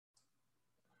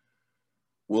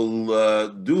We'll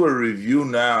do a review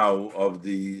now of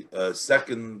the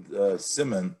second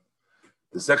siman,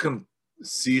 the second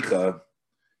Sicha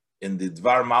in the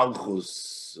Dvar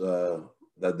Malchus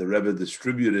that the Rebbe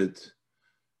distributed,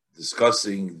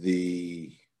 discussing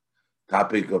the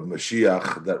topic of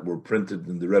Mashiach that were printed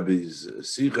in the Rebbe's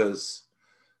Sichas.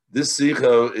 This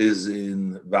Sicha is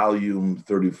in volume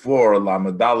 34,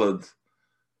 Lamed Daled,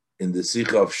 in the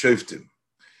Sicha of Shoftim.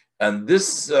 And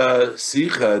this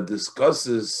Sicha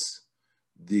discusses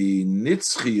the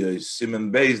Nitzchiyos,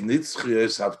 Siman Beis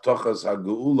Nitzchiyos Havtochas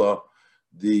HaGeula,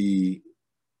 the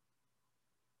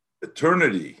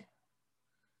eternity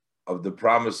of the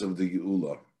promise of the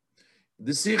Geula.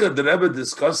 The Sicha, the Rebbe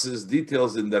discusses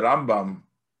details in the Rambam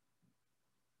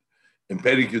in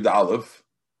Perik Yud Aleph,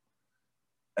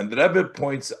 and the Rebbe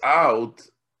points out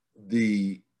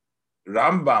the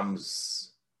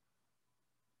Rambam's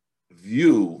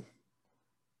view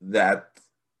that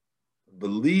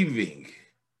believing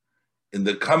in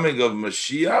the coming of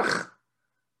Mashiach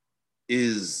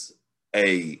is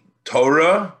a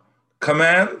Torah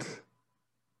command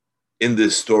in the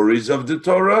stories of the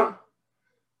Torah.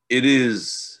 It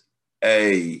is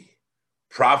a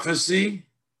prophecy,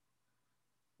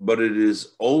 but it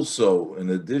is also,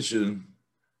 in addition,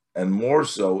 and more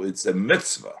so, it's a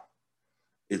mitzvah.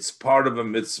 It's part of a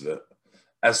mitzvah.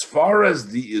 As far as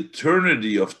the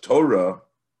eternity of Torah,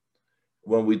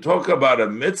 when we talk about a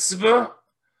mitzvah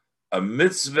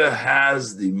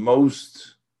has the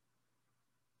most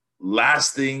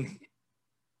lasting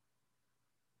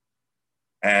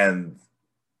and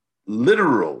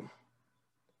literal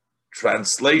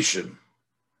translation.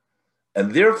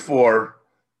 And therefore,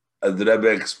 as the Rebbe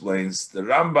explains, the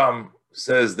Rambam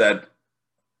says that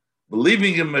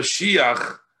believing in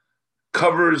Mashiach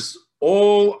covers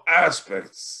all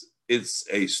aspects. It's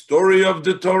a story of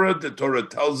the Torah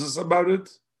tells us about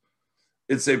it.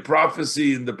 It's a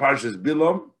prophecy in the Parshas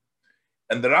Bilam.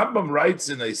 And the Rambam writes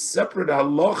in a separate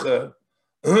halacha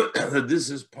that this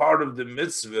is part of the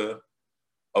mitzvah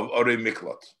of Orei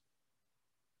Miklot.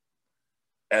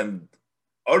 And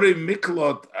Orei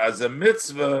Miklot as a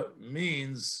mitzvah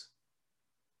means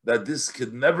that this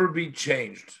could never be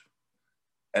changed.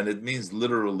 And it means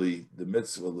literally, the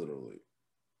mitzvah literally.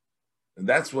 And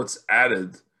that's what's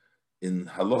added in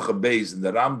Halacha Beis in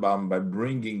the Rambam by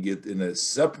bringing it in a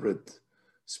separate,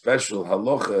 special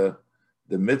halacha,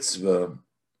 the mitzvah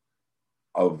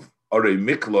of Orei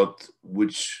Miklot,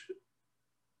 which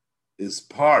is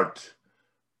part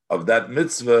of that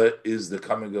mitzvah, is the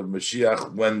coming of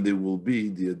Mashiach, when there will be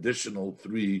the additional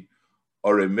 3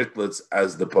 Orei Miklots,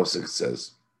 as the Pasuk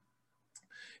says.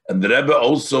 And the Rebbe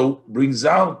also brings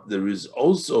out there is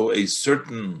also a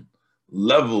certain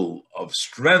level of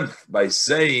strength by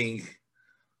saying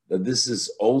that this is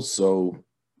also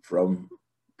from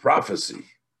prophecy,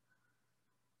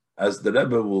 as the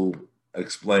Rebbe will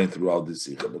explain throughout the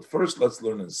Sicha. But first, let's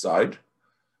learn inside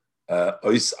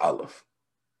Ois Aleph.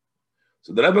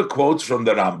 So the Rebbe quotes from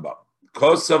the Rambam,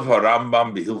 Kosav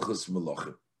HaRambam B'Hilchos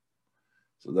Melachim.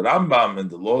 So the Rambam in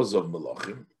the Laws of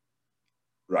Melachim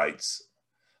writes,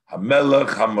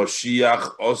 HaMelech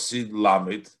HaMoshiach Osid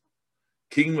Lamid,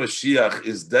 King Mashiach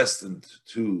is destined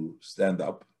to stand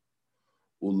up.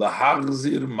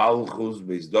 Ulahachzir Malchus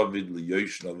Beis David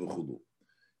Liyoshna V'chulu,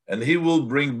 and he will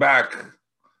bring back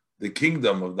the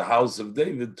kingdom of the house of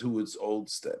David to its old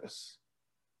status.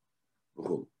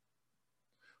 V'chulu.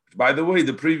 By the way,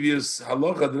 the previous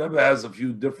halacha, the Rebbe has a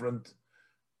few different.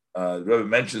 The Rebbe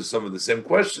mentions some of the same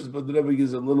questions, but the Rebbe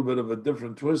gives a little bit of a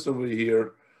different twist over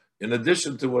here, in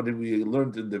addition to what we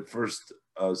learned in the first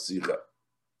Sicha.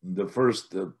 The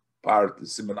first part, the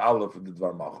Siman Aleph of the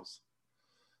Dvar Malchus.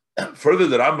 Further,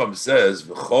 the Rambam says,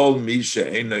 "V'chol mi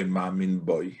she'enoi ma'amin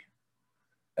boi,"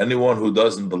 anyone who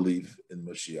doesn't believe in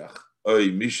Mashiach, oy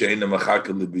mi she'enoi machake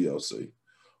libiyosoi,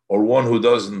 or one who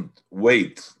doesn't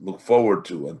wait, look forward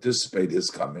to, anticipate his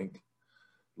coming,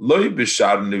 loy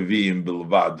b'shar neviim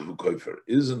bilvad hu kofer,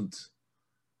 isn't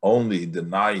only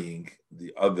denying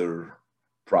the other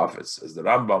prophets, as the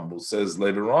Rambam says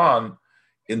later on.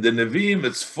 In the Nevi'im,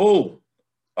 it's full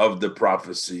of the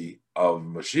prophecy of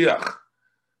Mashiach.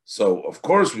 So, of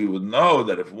course, we would know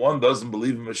that if one doesn't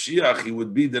believe in Mashiach, he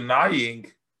would be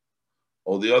denying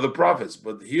all the other prophets.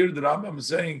 But here the Rambam is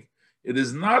saying it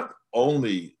is not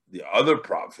only the other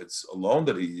prophets alone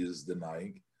that he is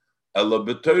denying, but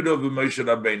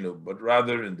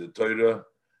rather in the Torah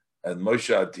and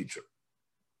Moshe, a teacher.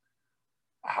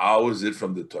 How is it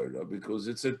from the Torah? Because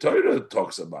it's a Torah that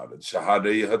talks about it.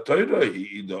 Shahadei HaTorah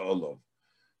hi'ida olav.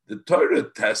 The Torah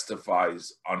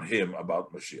testifies on him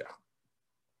about Mashiach.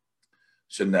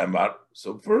 Shenemar.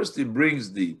 So first he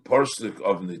brings the parsuk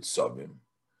of Nitzavim,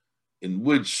 in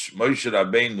which Moshe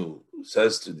Rabbeinu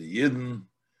says to the Yidden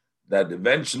that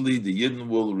eventually the Yidden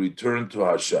will return to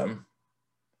Hashem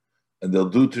and they'll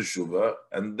do teshuvah.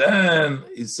 And then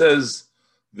he says,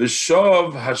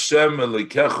 V'shov Hashem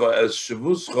elikecha es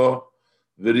shavuscha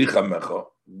v'richamecha.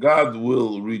 God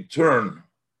will return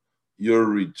your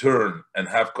return and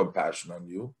have compassion on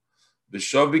you.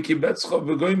 V'shov v'kibetzcha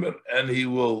v'goymer. And he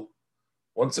will,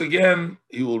 once again,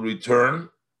 he will return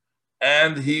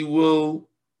and he will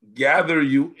gather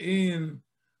you in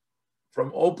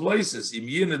from all places. If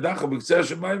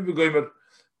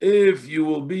you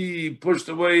will be pushed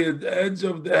away at the edge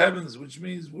of the heavens, which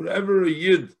means wherever a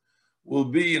Yid will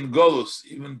be in Golus,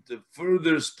 even the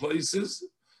furthest places,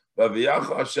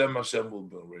 Hashem will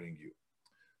bring you.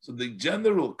 So the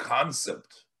general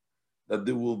concept that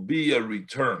there will be a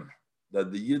return,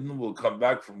 that the Yidden will come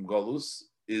back from Golus,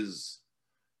 is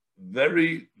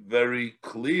very, very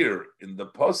clear in the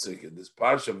Pasuk, in this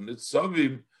Parsha of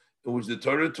Nitzavim, in which the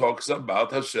Torah talks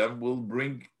about Hashem will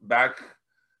bring back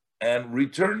and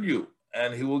return you,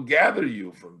 and he will gather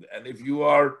you from there. And if you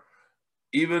are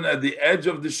even at the edge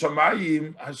of the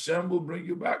Shamayim, Hashem will bring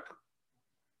you back.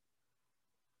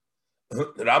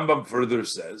 The Rambam further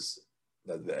says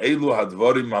that the Elu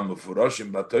Hadvarim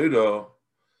HaMefurashim BaTorah,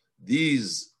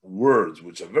 these words,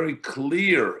 which are very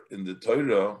clear in the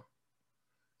Torah,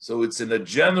 so it's in a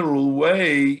general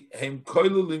way,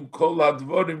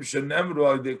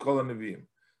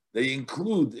 they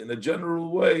include in a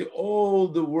general way all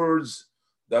the words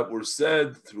that were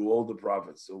said through all the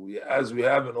prophets. So as we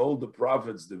have in all the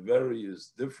prophets, the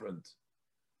various different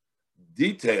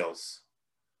details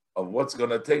of what's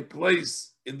going to take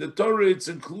place, in the Torah it's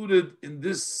included in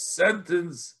this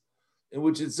sentence in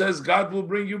which it says God will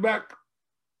bring you back.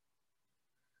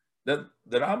 Then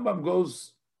the Rambam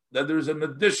goes that there's an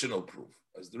additional proof.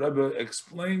 As the Rebbe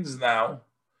explains now,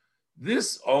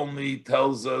 this only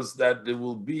tells us that there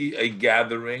will be a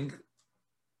gathering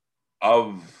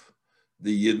of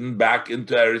the Yidden back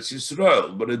into Eretz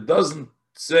Yisrael, but it doesn't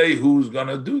say who's going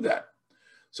to do that.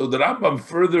 So the Rambam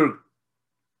further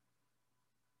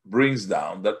brings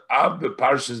down that Ab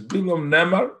Parshas Bilam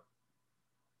Nemar,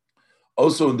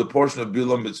 also in the portion of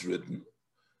Bilam it's written,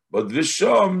 but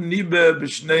Visham Nibe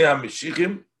B'Shnei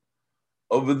HaMeshichim,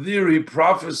 over there he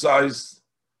prophesies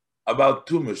about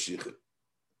two Mashiachim,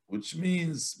 which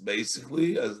means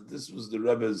basically, as this was the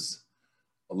Rebbe's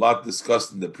a lot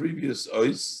discussed in the previous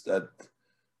ois, that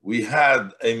we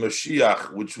had a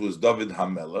Mashiach which was David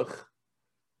HaMelech,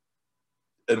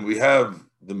 and we have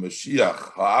the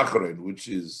Mashiach HaAchrein, which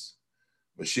is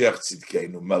Mashiach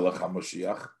Tzidkeinu, Melech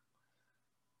HaMashiach.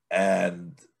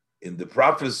 And in the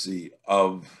prophecy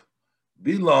of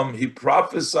Bilam, he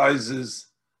prophesizes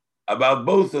about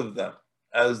both of them.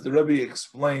 As the Rabbi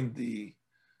explained the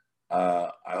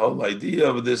whole idea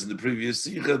of this in the previous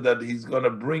Sicha, that he's going to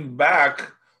bring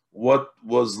back what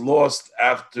was lost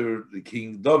after the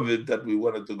King David that we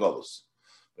wanted to Golus.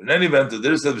 But in any event,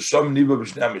 there is a Shom Niba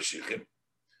B'Shnei HaMeshichim.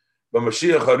 But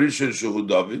Mashiach HaRishon Shehu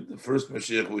David, the first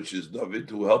Mashiach, which is David,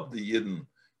 who helped the Yidden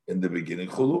in the beginning,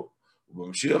 Chulu.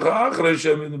 Mashiach HaAchrein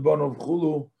Shem in the bone of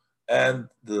Chulu, and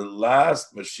the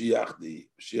last Mashiach, the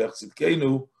Mashiach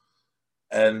Tzidkeinu,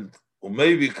 and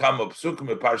maybe come a psukim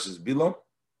in Parshas Bilam,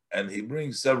 and he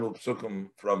brings several psukim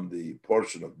from the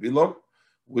portion of Bilam,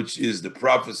 which is the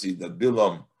prophecy that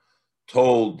Bilam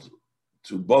told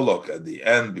to Balak at the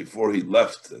end before he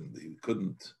left, and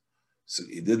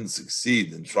he didn't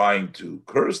succeed in trying to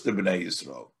curse the Bnei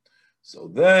Yisrael. So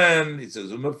then he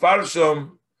says,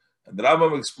 Umefarsham, and the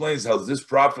Rambam explains how this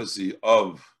prophecy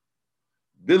of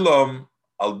Bilam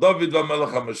al David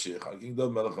v'Melech HaMashiach, al King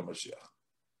David Melech HaMashiach.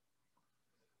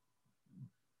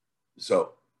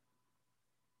 So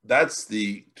that's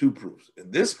the two proofs. In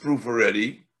this proof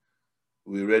already,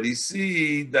 we already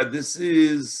see that this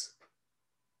is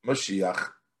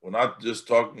Mashiach. We're not just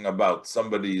talking about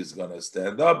somebody is going to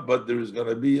stand up, but there is going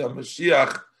to be a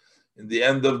Mashiach in the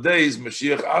end of days,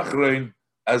 Mashiach Achrein,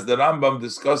 as the Rambam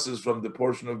discusses from the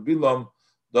portion of Bilam,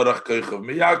 Dorach Koichav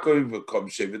Miyakov, V'kom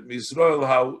Shevet Miyisrael,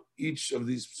 how each of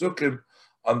these psukim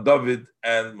on David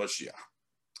and Mashiach.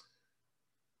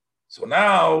 So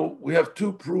now we have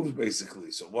two proofs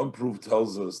basically. So one proof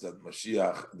tells us that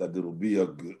Mashiach, that there will be a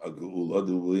Geula,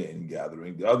 there will be a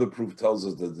gathering. The other proof tells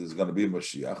us that there's going to be a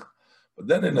Mashiach. But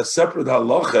then in a separate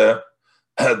halacha,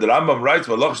 the Rambam writes,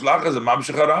 V'loch shlachas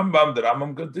mamshech Rambam, the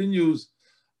Rambam continues,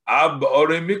 Ab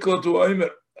orei miklo tu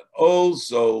oimer.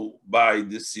 Also by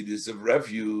the cities of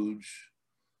refuge,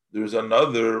 there's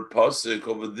another pasuk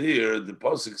over there. The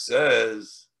pasuk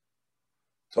says,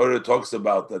 Torah talks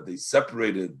about that they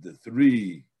separated the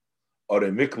three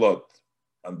orei miklot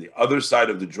on the other side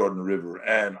of the Jordan River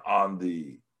and on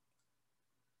the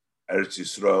Eretz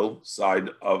Yisrael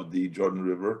side of the Jordan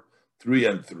River, 3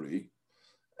 and 3.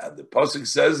 And the pasuk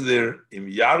says there, "Im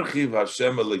yarchiv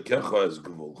Hashem elekecha es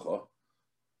gevulcha,"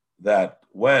 that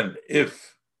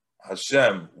if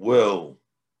Hashem will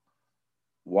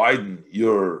widen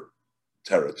your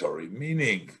territory,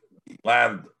 meaning the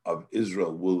land of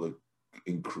Israel will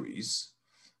increase,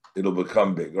 it'll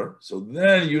become bigger. So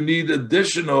then you need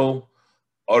additional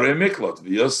orei miklot.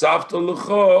 V'yosafta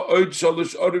lecha oid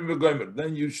shalosh orim v'gomer.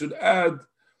 Then you should add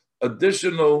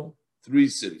additional 3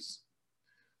 cities.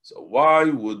 So why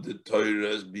would the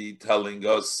Torah be telling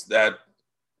us that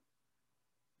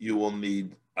you will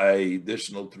need an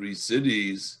additional 3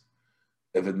 cities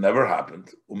if it never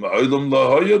happened?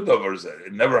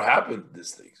 It never happened,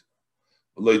 this thing.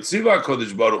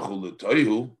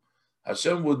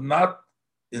 Hashem would not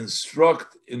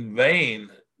instruct in vain,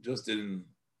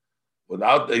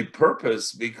 without a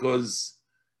purpose, because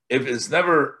if it's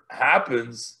never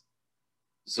happens,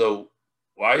 so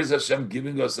why is Hashem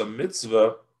giving us a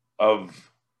mitzvah to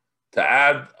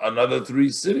add another 3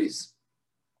 cities?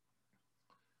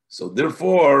 So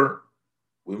therefore,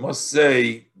 we must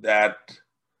say that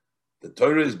the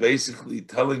Torah is basically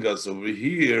telling us over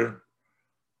here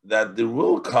that there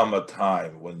will come a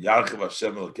time when Yarchiv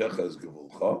Hashem Elokecha es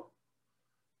gevulcha,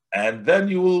 and then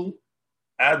you will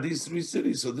add these 3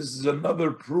 cities. So this is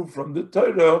another proof from the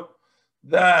Torah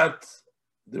that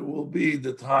there will be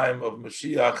the time of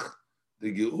Mashiach,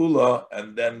 the Geula,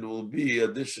 and then there will be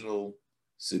additional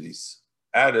cities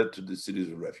added to the cities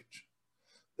of refuge.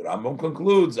 The Rambam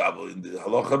concludes, in the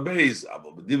Halacha Beis,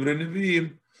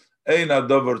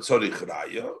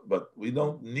 but we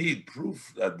don't need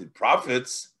proof that the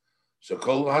prophets,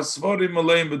 because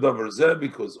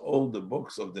all the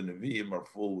books of the Nevi'im are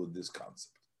full with this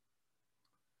concept.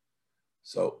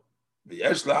 So we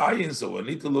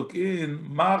need to look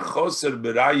in,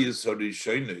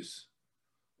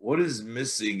 what is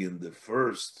missing in the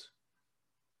first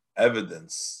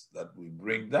evidence that we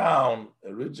bring down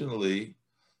originally,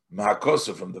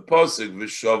 Mahakosa from the Pasuk,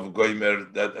 Vishov Goimer,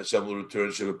 that Hashem will return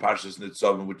Sheva Parshas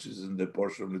Nitzavim, which is in the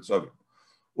portion of Nitzavim.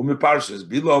 Umi Parshas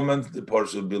Bilom, and the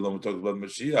portion of Bilom talks about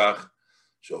Mashiach.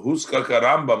 Shahuska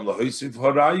Karambam Lahoisif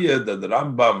Haraya, that the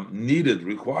Rambam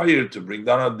required to bring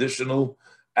down additional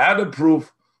added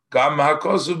proof. Gam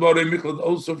Mahakosa Borei Miklat,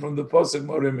 also from the Pasuk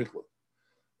Borei Miklat.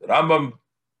 The Rambam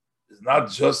is not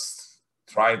just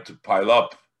trying to pile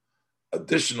up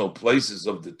additional places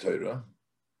of the Torah.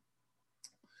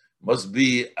 Must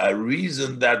be a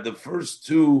reason that the first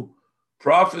 2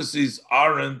 prophecies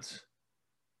aren't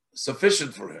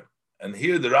sufficient for him. And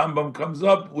here the Rambam comes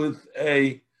up with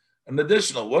an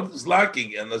additional, what is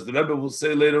lacking? And as the Rebbe will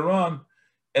say later on,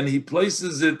 and he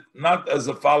places it not as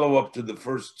a follow-up to the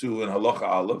first 2 in Halacha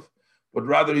Aleph, but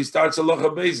rather he starts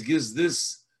Halacha Beis, gives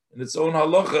this in its own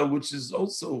Halacha, which is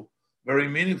also very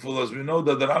meaningful, as we know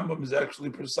that the Rambam is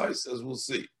actually precise, as we'll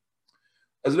see.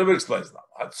 As the Rebbe explains now,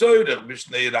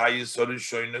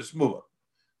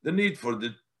 the need for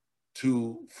the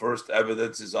 2 first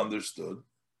evidence is understood.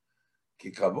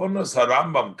 What is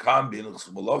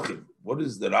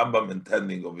the Rambam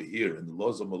intending over here in the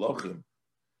laws of Malachim?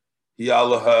 He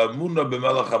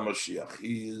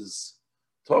is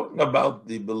talking about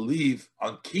the belief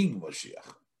on King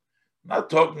Mashiach. Not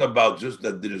talking about just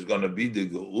that there is going to be the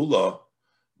Geula,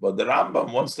 but the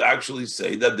Rambam wants to actually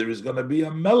say that there is going to be a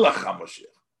Melech HaMashiach.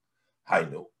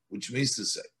 Hainu, which means to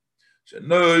say,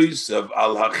 in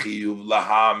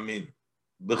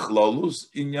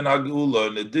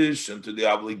addition to the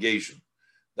obligation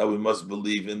that we must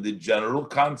believe in the general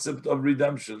concept of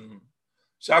redemption,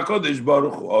 that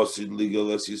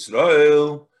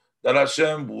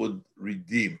Hashem would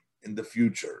redeem in the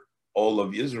future all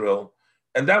of Israel.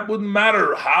 And that wouldn't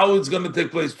matter how it's going to take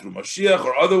place, through Mashiach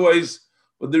or otherwise,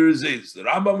 but there is this. The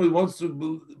Rambam wants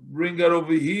to bring that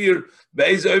over here.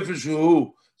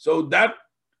 So that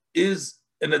is,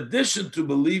 in addition to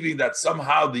believing that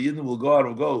somehow the Yidden will go out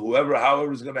of goal,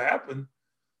 however is going to happen,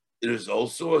 it is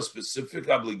also a specific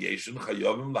obligation.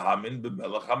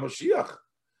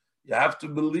 You have to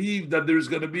believe that there is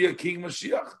going to be a King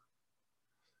Mashiach.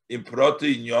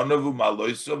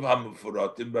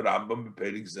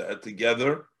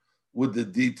 Together with the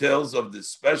details of the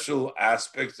special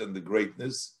aspects and the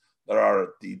greatness that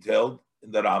are detailed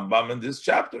in the Rambam in this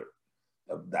chapter.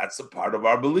 That's a part of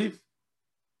our belief.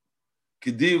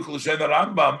 As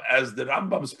the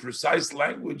Rambam's precise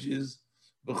language is,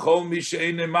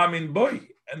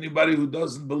 anybody who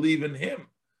doesn't believe in him.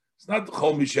 It's not the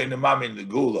Chol Mishein Mamin the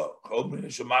Gula. Chol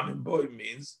Mishein Mamin Boy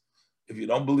means if you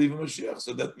don't believe in Mashiach.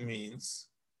 So that means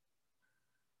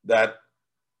that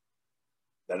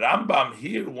The Rambam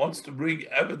here wants to bring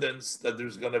evidence that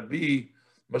there's going to be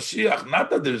Mashiach, not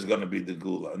that there's going to be the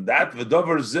Gula. And that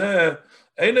V'dover zeh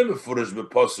einem mefurish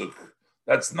b'posuk.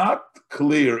 That's not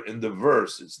clear in the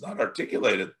verse. It's not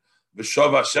articulated.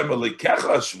 V'shov Hashem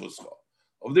elikecha shvuscha.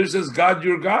 Over there says, God,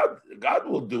 your God. God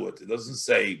will do it. It doesn't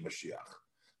say Mashiach.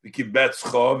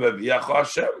 V'kibetzcha v'viyacha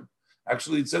Hashem.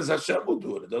 Actually, it says Hashem will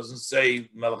do it. It doesn't say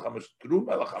Melech through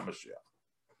Melech HaMashiach.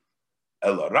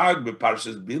 Elarag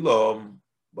b'parshas Bilom.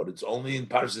 But it's only in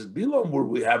Parshas Bilom where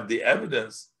we have the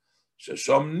evidence.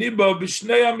 Sheshom niba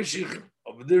b'shnei HaMashiachim.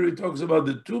 Over there he talks about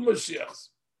the two Mashiachs.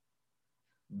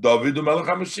 David and Melech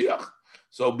HaMashiach.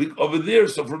 So over there,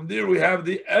 so from there we have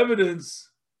the evidence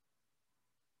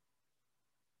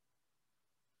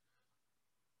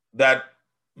that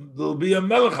there'll be a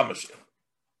Melech HaMashiach.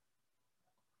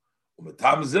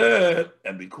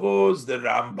 And because the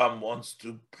Rambam wants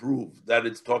to prove that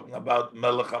it's talking about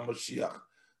Melech HaMashiach,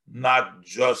 not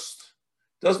just,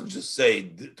 doesn't just say,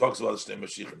 it talks about Shnei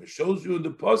Mashiachim. It shows you in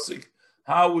the Pasuk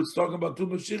how it's talking about two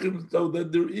Mashiachim, so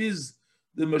that there is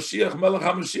the Mashiach, Melech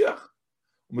HaMashiach.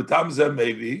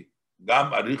 Maybe,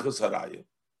 Gam Arichos Harayim.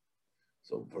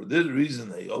 So for this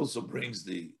reason, he also brings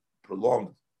the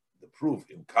prolonged, the proof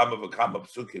in Kama V'Kama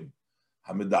Psukim,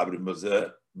 Hamidabrim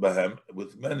Bazeh Bahem,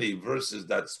 with many verses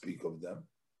that speak of them.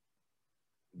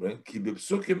 Ki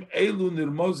b'psukim elu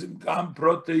nirmozim gam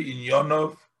prote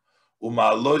inyonov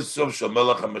u'ma'aloi sof shel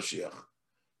Melech HaMashiach.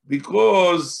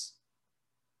 Because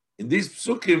in these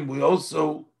psukim we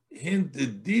also hint the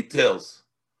details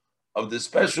of the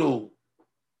special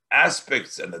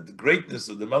aspects and the greatness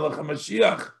of the Melech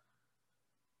HaMashiach.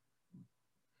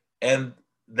 And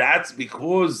that's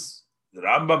because the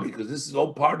Rambam, because this is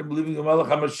all part of believing in Melech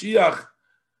HaMashiach,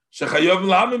 we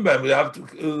have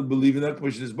to believe in that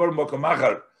commission.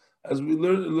 As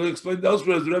we explained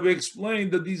elsewhere, as the Rabbi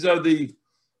explained, that these are the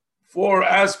four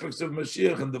aspects of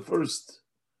Mashiach in the first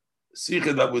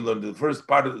Sicha that we learned, the first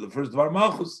part of the first Dvar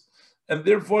Malchus, and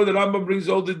therefore the Rambam brings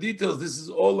all the details. This is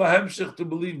all a hemshech to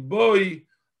believe Boi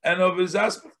and of his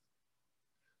aspect.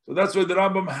 So that's why the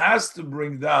Rambam has to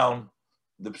bring down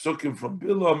the psukim from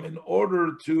Bilam in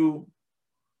order to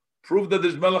prove that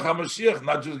there's Melech HaMashiach,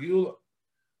 not just Geula.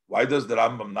 Why does the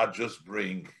Rambam not just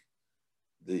bring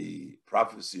the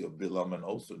prophecy of Bilam and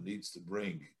also needs to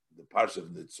bring the Parsha of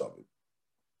Nitzavim?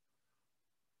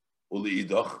 Uli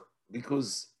Idoch,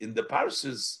 because in the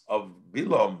Parshas of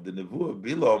Bilam, the Nevuah of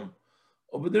Bilam,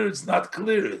 over there it's not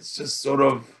clear. It's just sort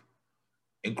of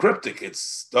encryptic.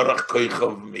 It's Dorach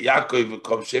Koichav Miyakov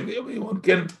V'Kov Shem. One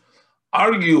can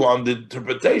argue on the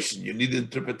interpretation. You need the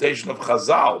interpretation of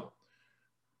Chazal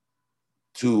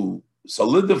to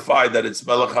solidify that it's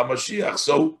Melech HaMashiach.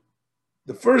 So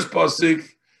the first pasuk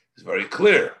is very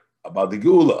clear about the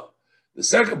Geula. The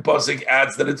second pasuk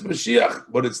adds that it's Mashiach,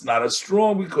 but it's not as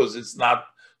strong because it's not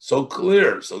so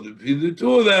clear. So between the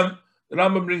two of them, the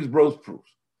Rambam brings both proofs.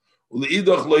 The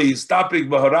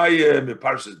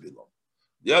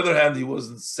other hand, he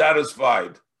wasn't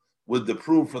satisfied with the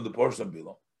proof from the portion of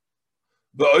Bilam.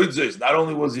 Not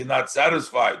only was he not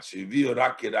satisfied, he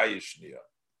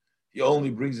only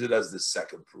brings it as the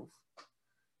second proof.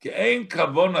 The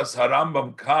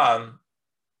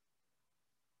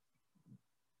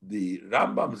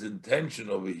Rambam's intention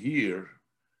over here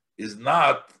is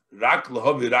not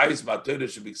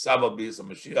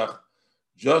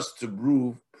just to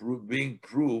being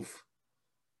proof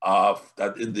of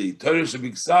that in the Torah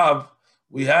Shebiksav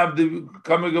we have the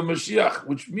coming of Mashiach,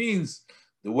 which means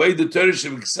the way the Torah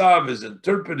Shebiksav is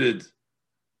interpreted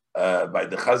by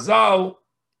the Chazal.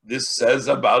 This says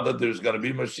about that there's going to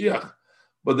be Mashiach.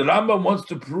 But the Rambam wants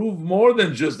to prove more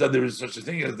than just that there is such a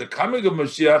thing as the coming of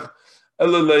Mashiach. But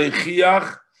the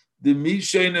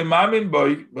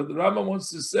Rambam wants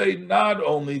to say not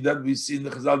only that we see in the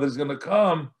Chazal that is going to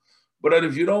come, but that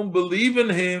if you don't believe in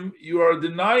him, you are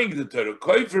denying the Torah.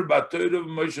 Koifer b'Torah of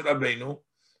Moshe Rabbeinu,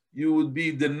 you would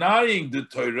be denying the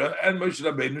Torah, and Moshe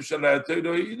Rabbeinu shalai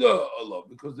Torah Allah,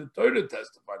 because the Torah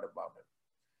testified about him.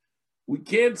 We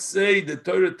can't say the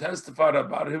Torah testified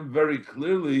about him very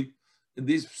clearly in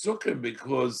these psukim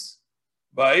because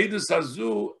ba'edus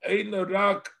hazu ein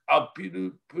rak al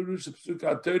pirush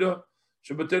psukah Torah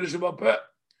shebatorah shebapeh.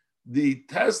 The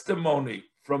testimony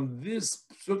from this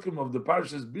psukim of the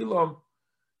Parshas Bilam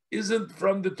isn't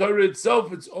from the Torah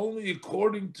itself. It's only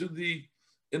according to the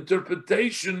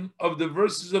interpretation of the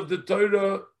verses of the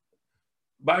Torah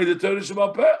by the Torah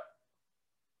shebapeh.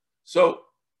 So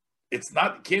it's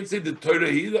not, can't say the Torah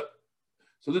either.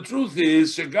 So the truth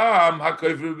is, Shagam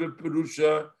HaKoifer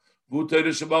V'Perusha V'U Torah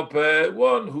Shebal Peh,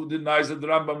 one who denies that the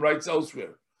Rambam writes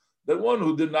elsewhere, the one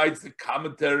who denies the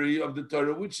commentary of the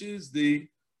Torah, which is the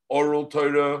oral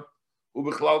Torah,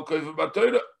 ubichlal kofer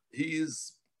b'Torah. He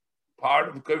is part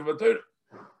of kofer b'Torah.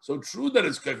 So true that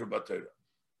it's kofer b'Torah,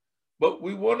 but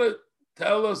we want to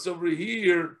tell us over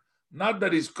here not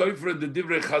that he's kofer in the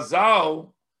divrei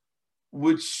Chazal,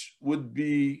 which would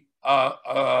be a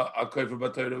kofer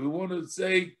b'Torah. We want to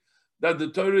say that the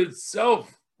Torah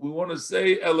itself. We want to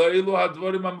say Eloelu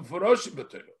hadvarim hamuforoshim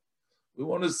b'Torah. We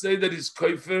want to say that he's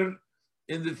kofer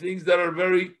in the things that are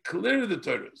very clear in the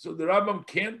Torah. So the Rambam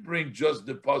can't bring just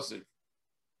the pasuk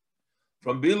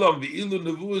from Bilam, v'ilu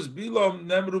nevuos Bilam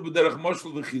nemru b'derech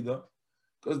moshel v'chida,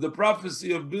 because the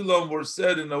prophecy of Bilam were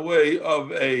said in a way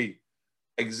of a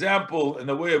example, in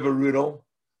a way of a riddle.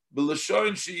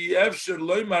 B'lashon she'yefsher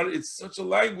loymar, it's such a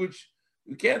language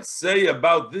you can't say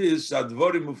about this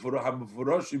hadvarim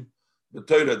hamuforoshim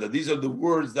b'Torah, that these are the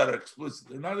words that are explicit.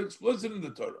 They're not explicit in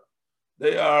the Torah.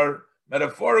 They are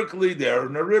metaphorically, they are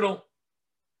in a riddle.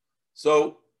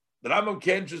 So the Rambam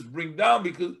can't just bring down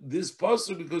because this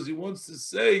pasuk, because he wants to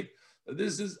say that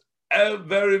this is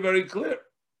very, very clear.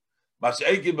 But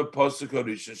in the first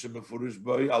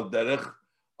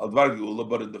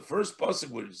pasuk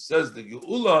where it says the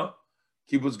Geula,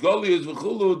 Kibbutz Goliath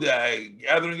v'chulu, the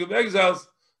gathering of exiles,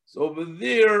 so over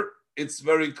there it's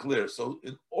very clear. So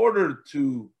in order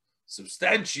to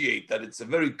substantiate that it's a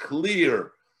very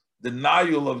clear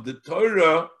denial of the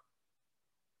Torah,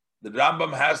 the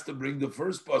Rambam has to bring the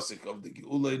first pasuk of the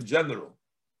Geula in general.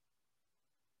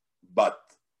 But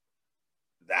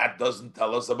that doesn't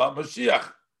tell us about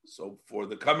Mashiach. So for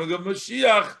the coming of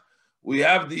Mashiach, we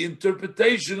have the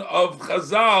interpretation of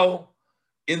Chazal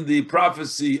in the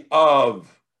prophecy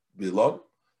of Bilam,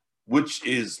 which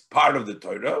is part of the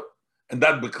Torah, and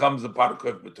that becomes a part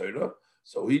of the Torah.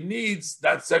 So he needs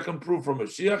that second proof from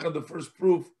Mashiach and the first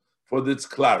proof for its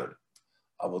clarity.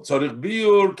 What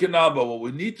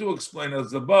we need to explain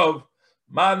as above,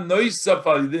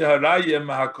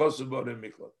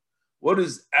 what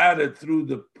is added through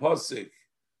the pasuk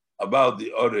about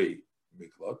the Orei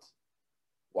Miklot?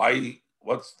 Why?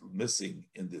 What's missing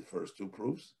in the first two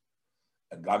proofs?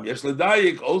 And Gam Yesh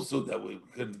Ledayik also that we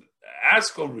can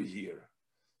ask over here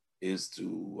is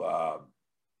to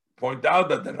point out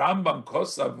that the Rambam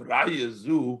Kosav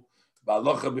Rayezu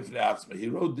Ba'alocha B'fnei Atzma. He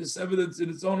wrote this evidence in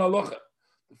its own halacha.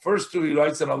 The first two he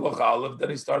writes an halacha aleph, then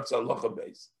he starts a halacha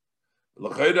base. It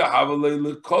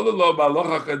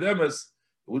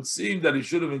would seem that he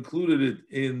should have included it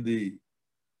in the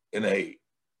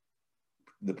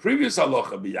previous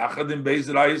halacha biyachadim beis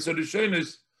rayis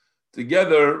rishonos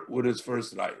together with his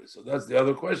first rayis. So that's the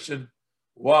other question: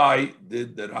 why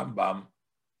did the Rambam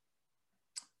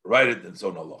write it in its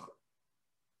own halacha?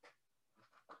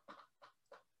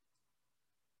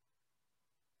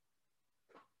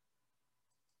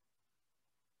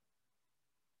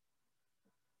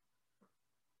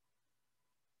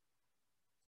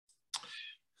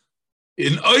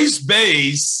 In Ois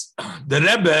Beis, the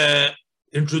Rebbe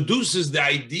introduces the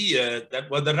idea that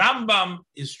what the Rambam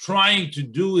is trying to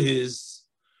do is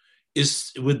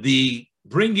with the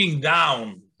bringing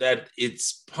down that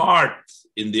it's part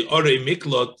in the Orei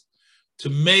Miklot to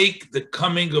make the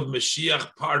coming of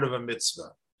Mashiach part of a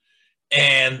mitzvah.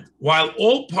 And while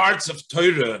all parts of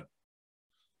Torah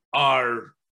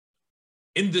are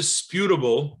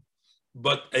indisputable,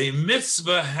 but a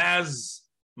mitzvah has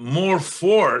more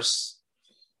force,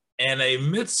 and a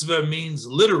mitzvah means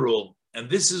literal, and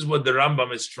this is what the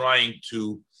Rambam is trying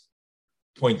to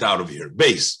point out over here.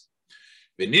 Base.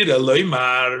 So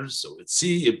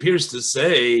it appears to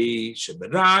say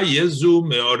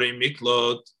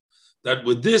that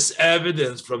with this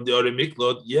evidence from the Orei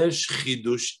Miklot, yesh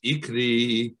chidush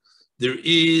ikri, there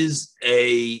is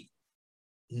a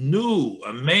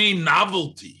main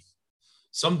novelty,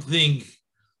 something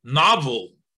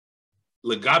novel,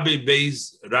 legabe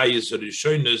beis rayis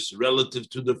rishonos, relative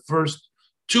to the first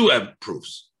two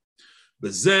proofs. The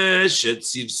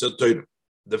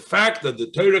fact that the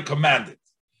Torah commanded,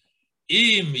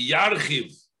 im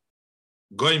yarchiv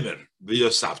goimer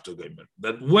v'yosafto goimer,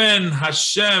 that when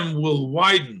Hashem will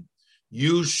widen,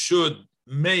 you should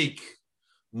make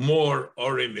more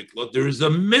Orei Miklot. There is a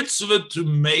mitzvah to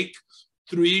make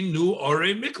 3 new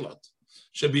Orei Miklot.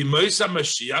 When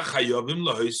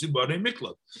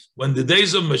the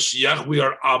days of Mashiach, we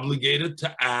are obligated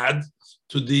to add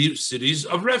to the cities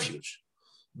of refuge.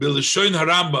 B'leshon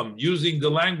HaRambam, using the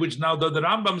language now that the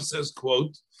Rambam says,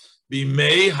 quote,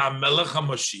 B'mei HaMelech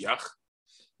HaMashiach,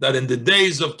 that in the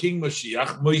days of King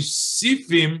Mashiach,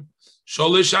 Moisifim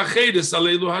Sholesh Achedes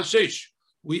Aleilu Hashesh,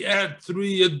 we add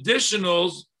 3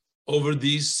 additionals over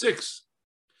these 6.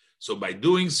 So by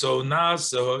doing so,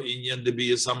 Nasaho Inyan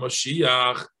Debiyas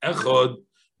HaMashiach Echod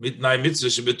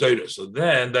So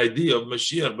then the idea of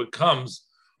Mashiach becomes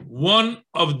one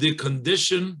of the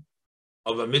condition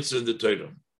of a mitzvah in the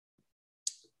Torah.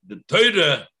 The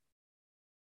Torah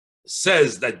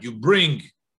says that you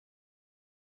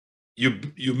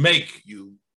make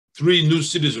 3 new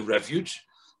cities of refuge,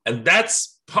 and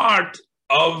that's part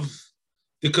of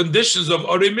the conditions of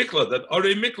Orei Miklat, that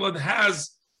Orei Miklat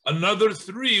has another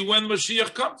 3 when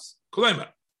Mashiach comes.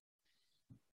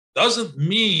 Doesn't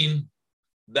mean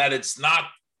that it's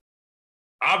not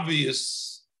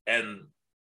obvious and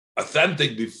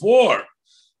authentic before.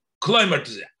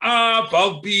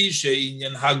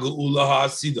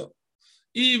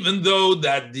 Even though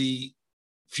that the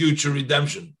future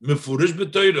redemption,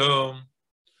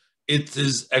 it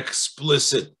is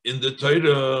explicit in the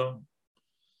Torah.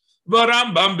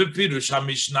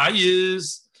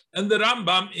 And the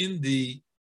Rambam in the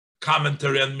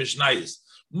commentary on Mishnayos,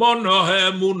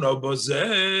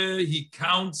 he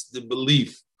counts the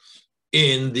belief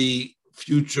in the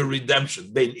future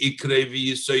redemption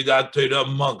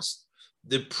amongst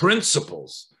the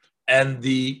principles and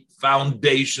the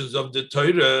foundations of the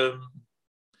Torah.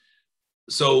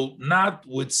 So,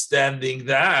 notwithstanding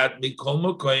that, Mikol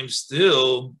Mokoim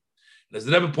still, as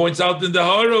the Rebbe points out in the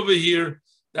Har over here,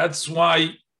 that's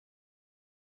why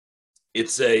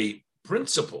it's a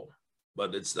principle,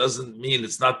 but it doesn't mean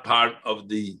it's not part of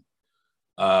the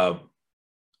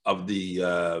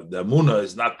Amunah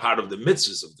is not part of the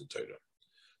mitzvahs of the Torah.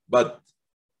 But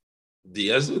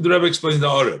as the Rebbe explains the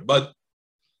Har, but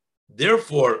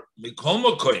therefore, Mikol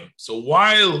Mokoim, so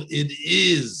while it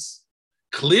is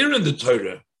clear in the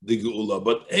Torah, the Geula,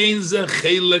 but Ein Ze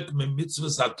Chelek Me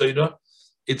Mitzvahs HaTorah,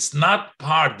 it's not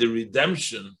part, the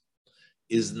redemption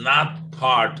is not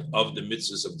part of the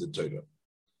mitzvahs of the Torah.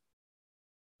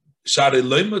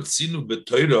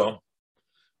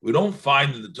 We don't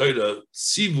find in the Torah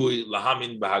Sivui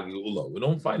Lahamin B'Hageula. We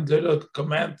don't find Torah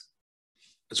command.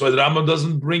 That's why the Rambam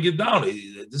doesn't bring it down.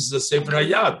 This is a Sefer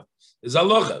Hayad. It's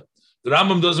halacha. The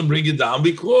Rambam doesn't bring it down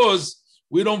because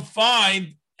we don't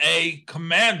find a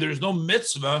command. There's no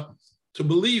mitzvah to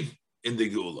believe in the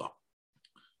Geula.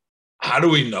 How do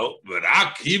we know?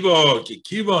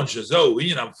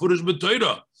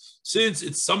 Since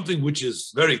it's something which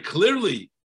is very clearly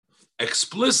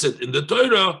explicit in the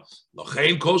Torah,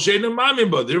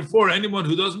 therefore, anyone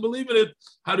who doesn't believe in it,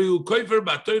 how do you kofer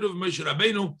b'Torah of Moshe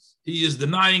Rabbeinu? He is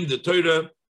denying the Torah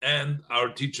and our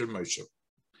teacher Moshe.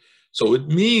 So it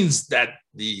means that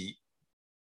the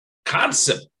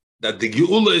concept that the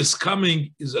Geula is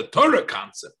coming is a Torah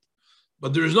concept,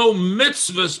 but there is no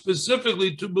mitzvah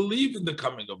specifically to believe in the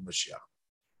coming of Mashiach.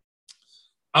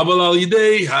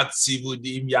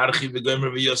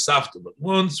 But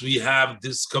once we have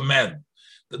this command,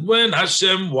 that when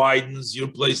Hashem widens your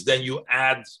place, then you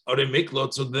add Orei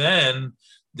Miklot, so then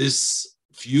this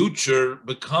future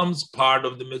becomes part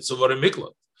of the mitzvah of Orei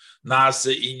Miklot.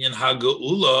 Nase inyan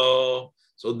ha-geula,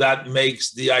 so that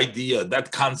makes the idea,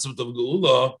 that concept of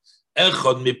geula,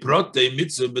 echad miprotei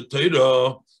mitzvah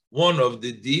b'Torah, one of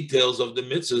the details of the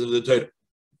mitzvahs of the Torah.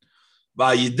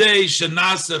 Vayidei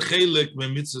shenase chelik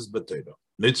mitzvahs b'Torah,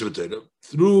 mitzvah b'Torah,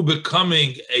 through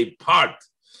becoming a part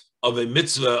of a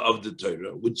mitzvah of the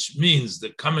Torah, which means the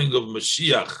coming of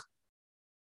Mashiach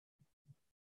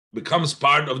becomes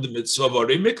part of the mitzvah of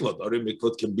Orei Miklot. Orei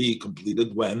Miklot can be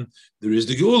completed when there is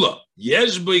the Geula.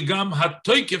 Yesh beigam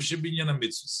hatoikev shebinyan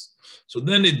mitzvahs. So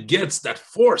then it gets that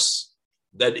force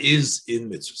that is in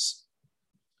mitzvahs.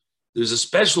 There's a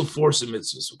special force in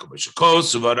mitzvahs. As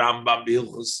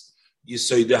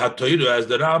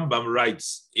the Rambam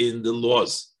writes in the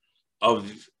laws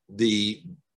of the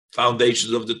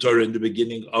foundations of the Torah in the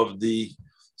beginning of the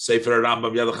Sefer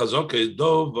Rambam Yad HaChazokah,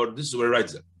 Dover, this is where he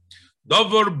writes it.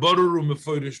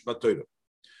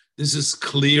 This is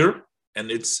clear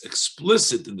and it's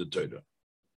explicit in the Torah.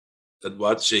 That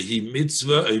what shehi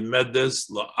mitzvah omedes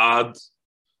la'ad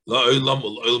la'olam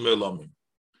ul'olam elamim.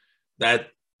 That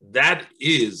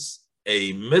is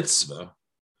a mitzvah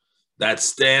that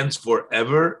stands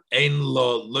forever. Ein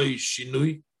lo loy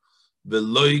shinui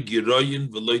veloy giroyin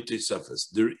veloy tesafes.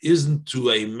 There isn't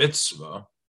to a mitzvah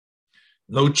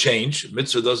no change.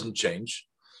 Mitzvah doesn't change.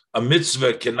 A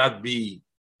mitzvah cannot be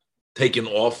taken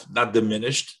off, not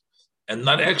diminished, and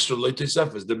not extra.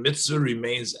 The mitzvah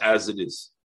remains as it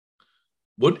is.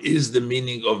 What is the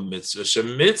meaning of mitzvah?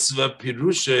 Mitzvah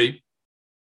pirushay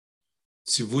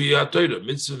tzivuya Torah.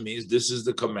 Mitzvah means this is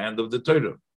the command of the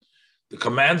Torah. The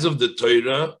commands of the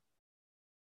Torah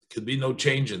could be no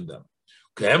change in them.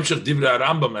 As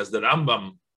the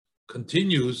Rambam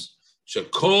continues,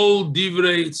 shekol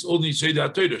divrei, it's only Torah.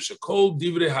 Shekol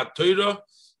divrei haTorah.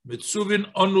 The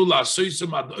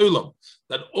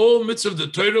that all mitzvah of the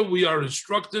Torah, we are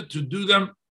instructed to do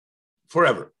them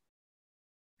forever.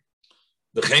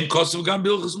 And also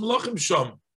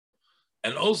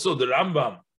the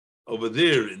Rambam over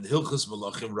there in Hilchos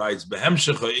Malachim writes,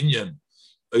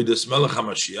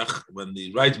 when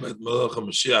he writes about Melech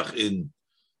HaMashiach in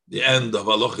the end of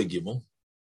Halacha Gimel,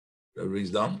 that brings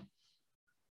down,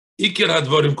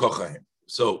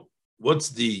 so what's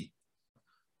the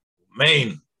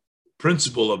main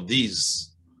principle of these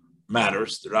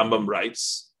matters? The Rambam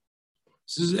writes,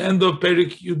 this is the end of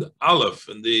Perik Yud Aleph,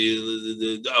 and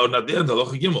not the end of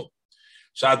Halacha Gimel.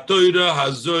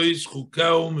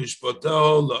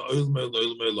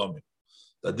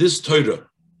 That this Torah,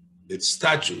 its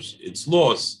statutes, its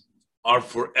laws, are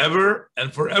forever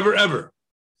and forever ever.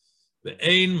 You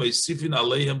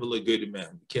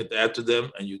can't add to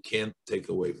them and you can't take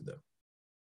away from them.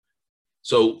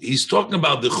 So he's talking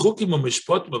about the chukim and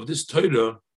mishpatim of this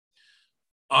Torah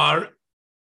are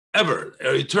ever,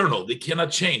 are eternal. They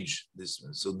cannot change this.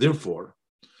 So therefore,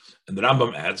 and the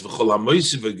Rambam adds,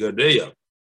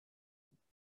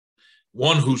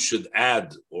 one who should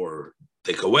add or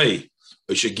take away,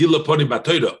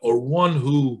 or one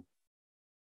who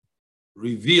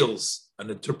reveals an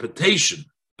interpretation,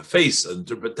 a face, an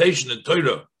interpretation in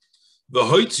Torah.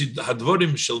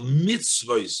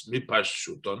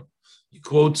 He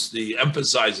quotes,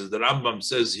 emphasizes, the Rambam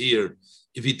says here,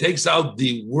 if he takes out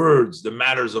the words, the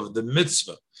matters of the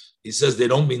mitzvah, he says they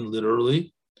don't mean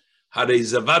literally. For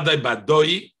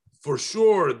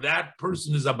sure, that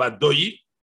person is a badoi,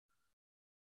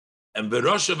 and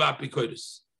Beroshav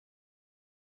Apikoidis.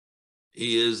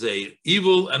 He is a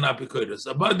evil and apikoidis.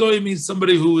 A badoi means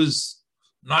somebody who is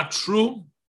not true,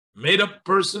 made up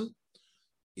person.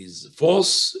 He's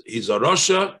false. He's a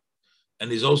rasha, and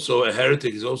he's also a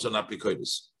heretic. He's also an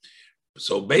apikoidis.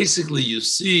 So basically, you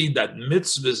see that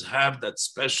mitzvahs have that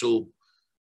special,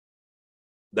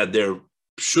 that they're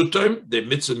pshutim. The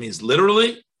mitzvah means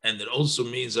literally, and it also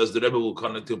means, as the Rebbe will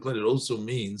connect to play, it also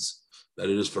means that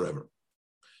it is forever.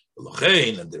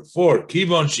 And therefore,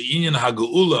 kivon she'inyan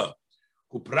hageula.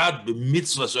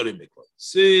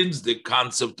 Since the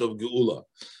concept of Geula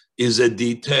is a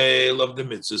detail of the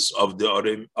mitzvahs of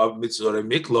mitzvah Orei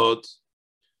Miklot,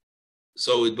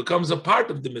 so it becomes a part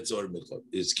of the mitzvah Orei Miklot.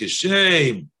 It's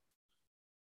Kishem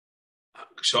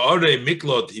Orei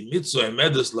Miklot hi mitzvah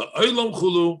emedes la'olam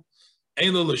chulu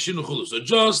ein lo l'shinu chulu. So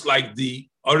just like the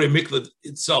Orei Miklot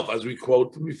itself, as we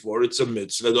quote from before, it's a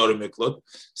mitzvah. The Orei Miklot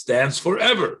stands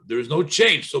forever. There is no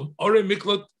change. So Orei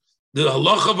Miklot, the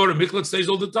halacha of Orei Miklot stays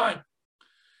all the time.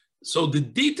 So the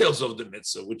details of the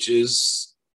mitzvah, which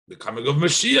is the coming of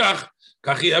Mashiach,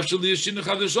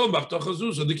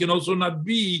 so there can also not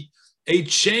be a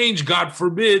change, God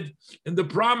forbid, in the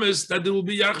promise that there will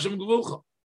be Yachshem Gevulcha.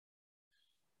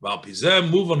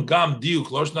 Move on Gam Diuk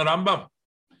Loshna Rambam.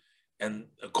 And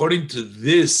according to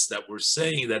this, that we're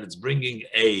saying that it's bringing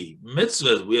a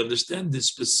mitzvah, we understand the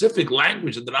specific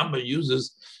language that the Rambam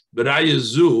uses,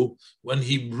 B'rayazu, when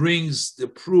he brings the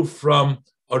proof from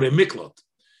Orei Miklot.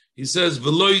 He says,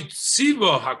 "V'lo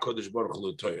tziva HaKadosh Baruch Hu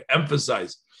l'Torah."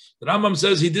 Emphasize. The Rambam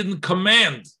says he didn't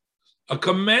command. A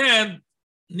command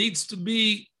needs to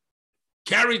be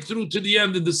carried through to the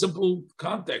end in the simple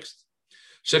context.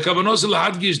 Shekavanos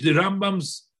l'hadgish, the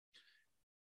Rambam's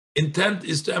intent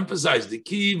is to emphasize the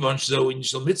key vanshzo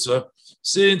initial mitzvah,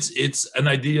 since it's an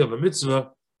idea of a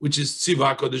mitzvah, which is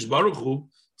tziva HaKadosh Baruch Hu.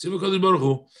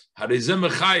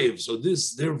 So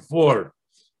this, therefore,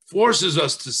 forces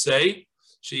us to say,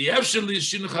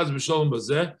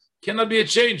 cannot be a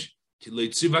change.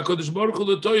 Because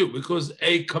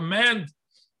a command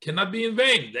cannot be in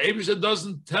vain. The Eibusha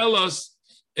doesn't tell us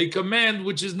a command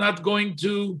which is not going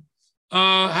to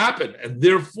happen. And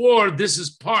therefore, this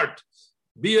is part.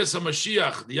 Bias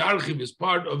HaMashiach, the Archiv is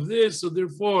part of this, so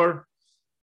therefore,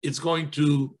 it's going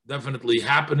to definitely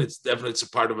happen. It's a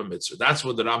part of a mitzvah. That's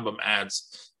what the Rambam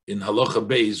adds in Halacha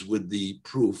Beis with the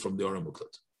proof from the Orei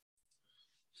Miklot.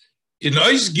 In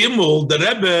Ois Gimel, the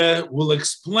Rebbe will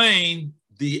explain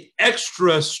the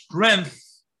extra strength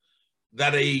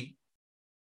that a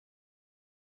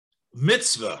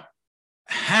mitzvah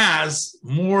has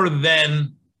more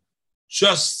than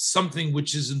just something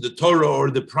which is in the Torah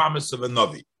or the promise of a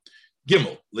Navi.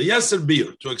 Gimel, Le'yaser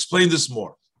Bir, to explain this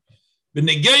more. As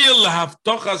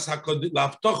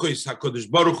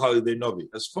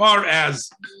far as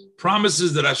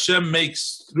promises that Hashem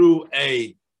makes through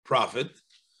a prophet,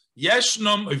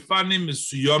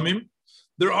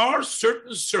 there are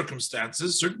certain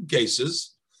circumstances, certain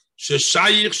cases,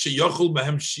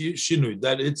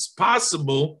 that it's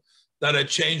possible that a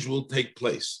change will take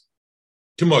place.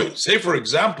 Say, for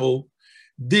example,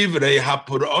 Divrei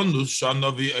hapuronus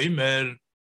shanovi omer.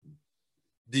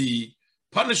 The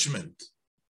punishment,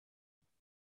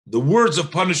 the words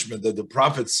of punishment that the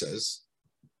prophet says,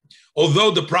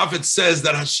 although the prophet says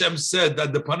that Hashem said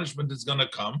that the punishment is going to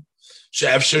come,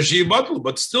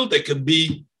 but still they can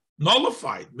be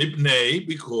nullified.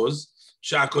 Because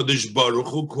Shakadosh Baruch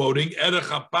Hu, quoting Erech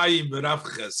Hapayim v'Rav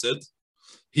Chesed,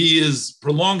 he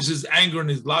prolongs his anger and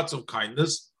his lots of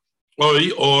kindness,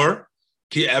 or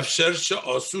Ki Efsher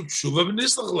she'asu tshuva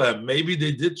v'nislach lehem. Maybe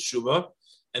they did tshuva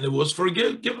and it was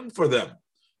forgiven for them,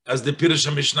 as the Pirush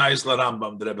HaMishnayis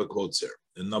LaRambam, the Rebbe quotes here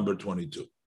in number 22.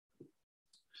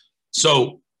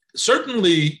 So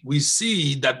certainly we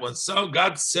see that when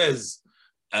God says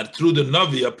through the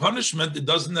Navi a punishment, it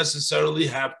doesn't necessarily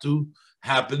have to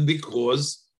happen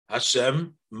because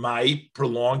Hashem might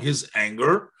prolong his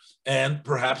anger and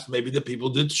perhaps maybe the people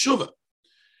did tshuva.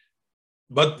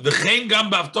 But the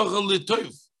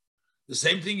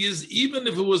same thing is, even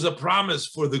if it was a promise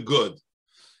for the good,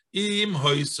 if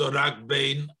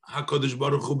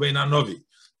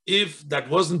that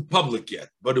wasn't public yet,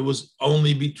 but it was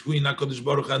only between HaKadosh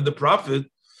Baruch Hu and the prophet,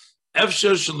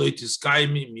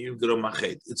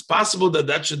 it's possible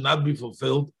that should not be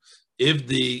fulfilled if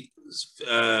the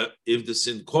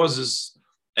sin causes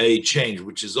a change,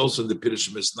 which is also the Pirush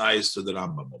Mishnayis to the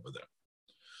Rambam over there.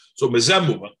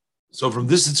 So from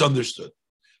this it's understood.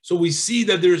 So we see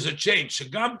that there is a change.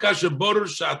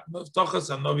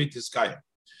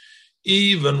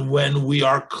 Even when we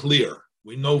are clear,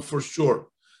 we know for sure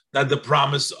that the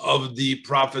promise of the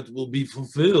prophet will be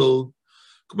fulfilled.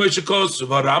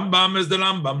 Rambam, as the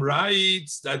Rambam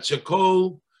writes, that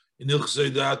Shekol in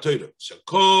Ilchsei Torah,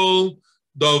 Shekol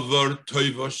Dover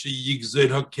Toiva Sheyigzer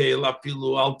Hakel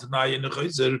Afilu Al Tanai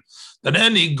Nechayzer, that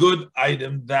any good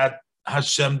item that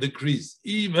Hashem decrees,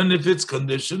 even if it's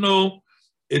conditional,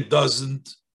 it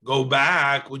doesn't go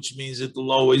back, which means it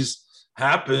will always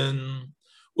happen.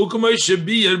 As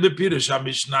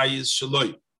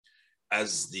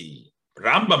the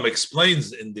Rambam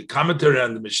explains in the commentary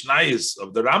on the Mishnayos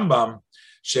of the Rambam,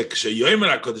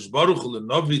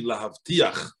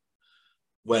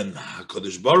 when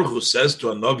HaKadosh Baruch Hu says to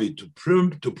a Navi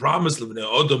to promise,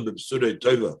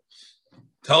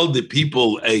 tell the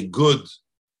people a good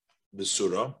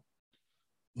Besura,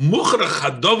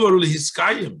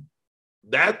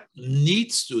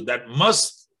 that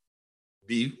must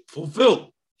be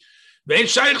fulfilled.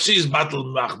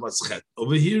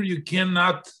 Over here, you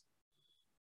cannot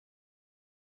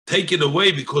take it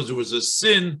away because there was a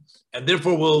sin, and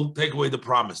therefore we'll take away the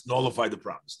promise, nullify the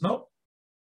promise. No.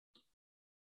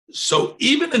 So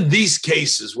even in these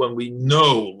cases, when we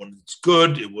know when it's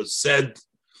good, it was said,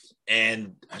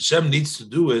 and Hashem needs to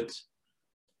do it,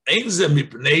 so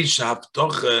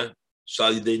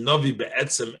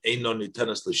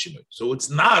it's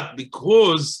not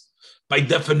because, by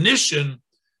definition,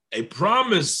 a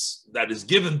promise that is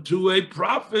given to a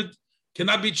prophet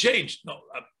cannot be changed. No,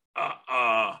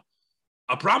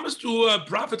 a promise to a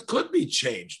prophet could be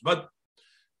changed, but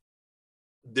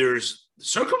there's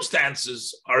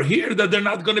circumstances are here that they're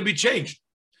not going to be changed.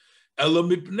 In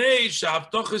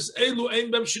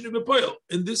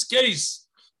this case,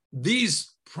 these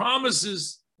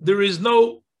promises, there is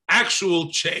no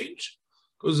actual change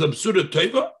because of Absurda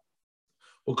Teva,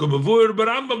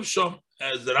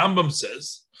 as the Rambam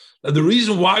says, that the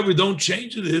reason why we don't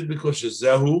change it is because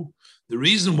the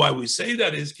reason why we say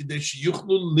that is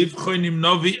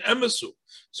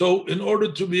so in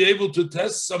order to be able to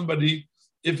test somebody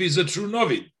if he's a true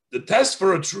Navi. The test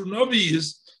for a true Navi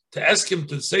is to ask him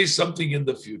to say something in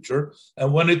the future,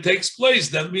 and when it takes place,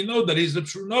 then we know that he's a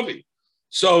true Navi.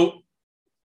 So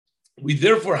we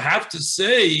therefore have to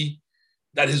say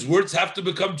that his words have to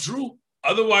become true.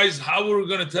 Otherwise, how are we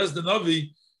going to test the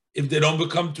Navi if they don't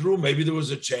become true? Maybe there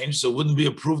was a change, so it wouldn't be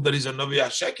a proof that he's a Navi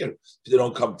HaSheker if they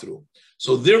don't come through.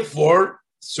 So therefore,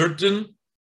 certain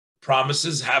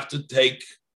promises have to take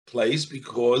place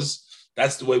because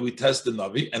that's the way we test the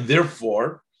Navi, and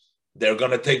therefore they're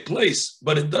going to take place.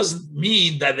 But it doesn't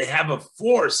mean that they have a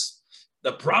force.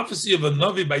 The prophecy of a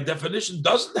Navi, by definition,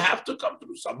 doesn't have to come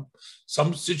through.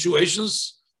 Some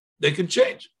situations, they can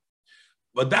change.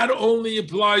 But that only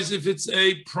applies if it's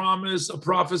a promise, a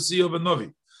prophecy of a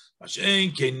Navi.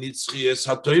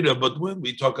 But when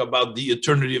we talk about the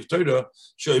eternity of Torah,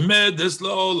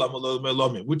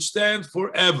 which stands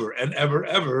forever and ever,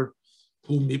 ever,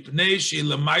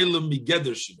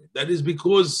 that is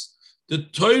because the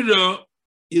Torah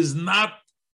is not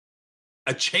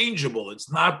a changeable.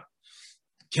 It's not,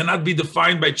 cannot be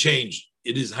defined by change.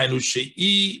 It is hainu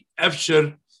shei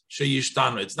efsher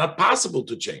sheyishtanu. It's not possible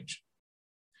to change.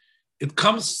 it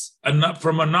comes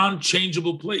from a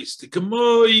non-changeable place.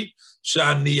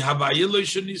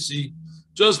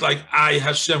 Just like I,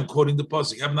 Hashem, quoting the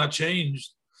pasuk, have not changed.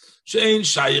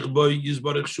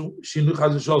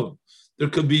 There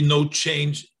could be no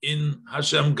change in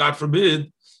Hashem, God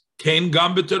forbid. Likewise,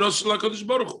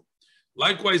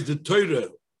 the Torah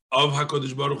of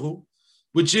HaKadosh Baruch Hu,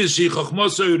 which is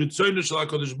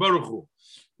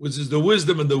which is the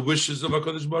wisdom and the wishes of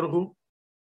HaKadosh Baruch Hu,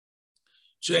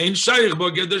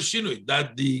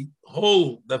 that the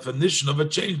whole definition of a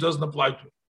change doesn't apply to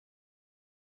it.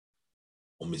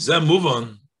 Move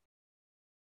on.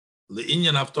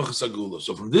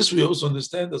 So from this we also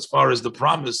understand as far as the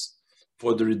promise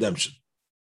for the redemption.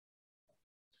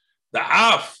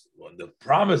 The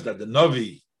promise that the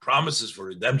Navi promises for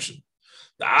redemption.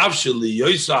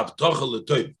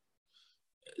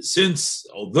 Since,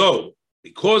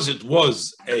 because it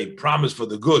was a promise for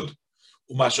the good,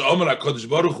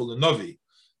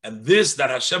 and this that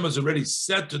Hashem has already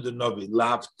said to the Navi,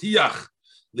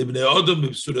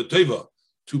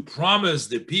 to promise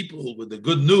the people with the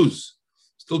good news.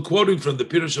 Still quoting from the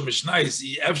Pirush HaMishnayos,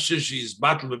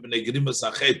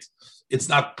 it's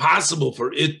not possible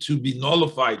for it to be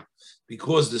nullified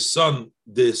because the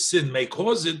sin may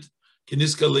cause it.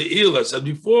 I said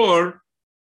before,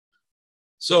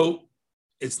 so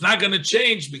it's not going to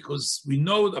change because we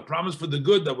know the promise for the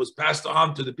good that was passed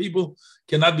on to the people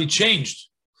cannot be changed.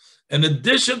 In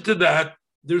addition to that,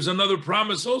 there's another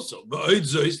promise also.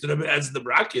 The Rebbe adds the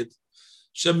bracket.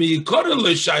 From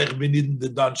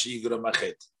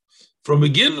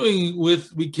beginning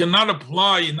with, we cannot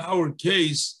apply in our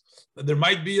case that there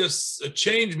might be a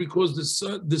change because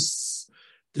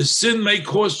the sin may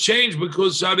cause change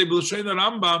because as the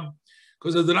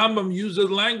Rambam uses the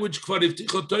language,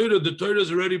 the Torah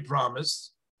is already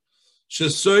promised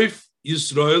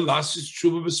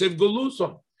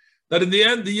that in the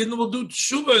end the Yidden will do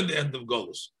tshuva in the end of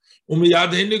Golus,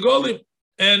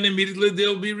 and immediately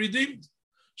they'll be redeemed.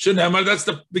 That's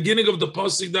the beginning of the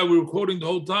pasuk that we were quoting the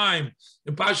whole time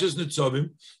in Pashas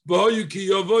Nitzavim.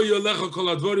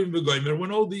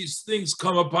 When all these things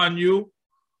come upon you,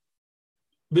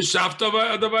 you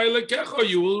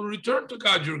will return to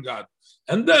God, your God,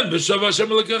 and then Hashem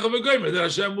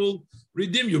will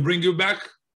redeem you, bring you back.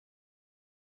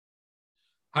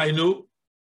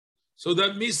 So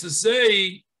that means to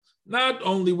say, not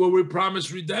only will we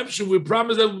promise redemption, we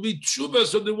promise that will be tshuva,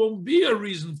 so there won't be a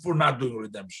reason for not doing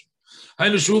redemption.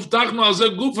 That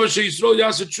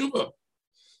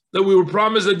we were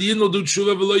promised that the Yidden will do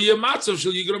tshuva,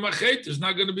 there's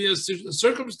not going to be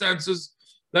circumstances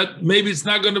that maybe it's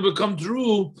not going to become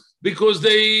true because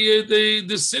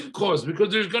the sin caused, because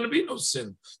there's going to be no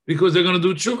sin, because they're going to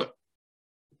do tshuva.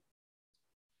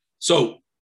 So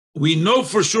we know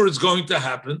for sure it's going to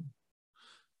happen,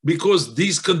 because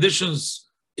these conditions,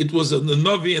 it was in the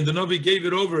Navi, and the Navi gave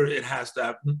it over, it has to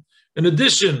happen. In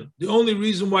addition, the only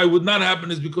reason why it would not happen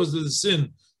is because of the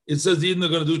sin. It says the Yidden are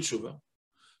going to do tshuva.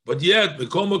 But yet, the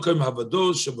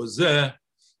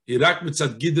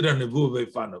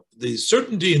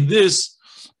certainty in this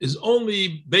is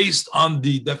only based on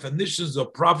the definitions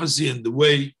of prophecy and the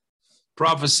way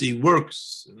prophecy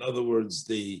works. In other words,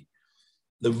 the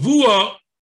Nevuah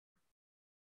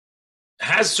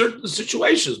has certain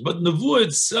situations, but Nevuah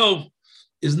itself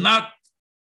is not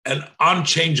an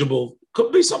unchangeable,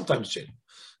 could be sometimes changed.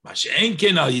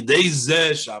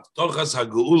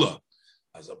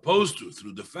 As opposed to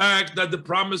through the fact that the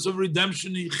promise of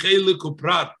redemption, it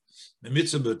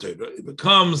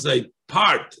becomes a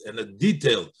part and a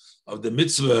detail of the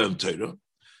mitzvah of Torah.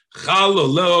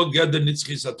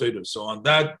 So on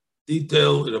that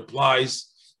detail, it applies,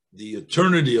 the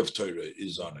eternity of Torah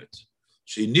is on it.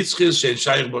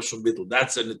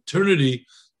 That's an eternity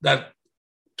that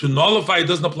to nullify it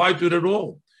doesn't apply to it at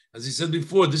all. As he said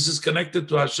before, this is connected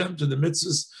to Hashem, to the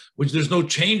mitzvahs, which there's no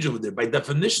change over there. By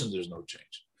definition, there's no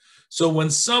change. So when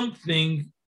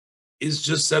something is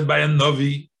just said by a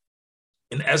Navi,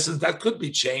 in essence, that could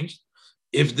be changed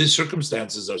if the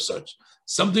circumstances are such.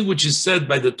 Something which is said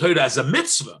by the Torah as a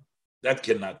mitzvah, that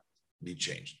cannot be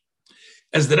changed.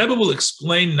 As the Rebbe will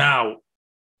explain now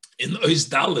in Ois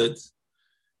Dalet,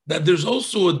 that there's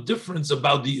also a difference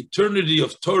about the eternity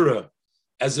of Torah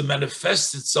as it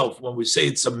manifests itself when we say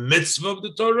it's a mitzvah of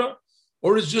the Torah,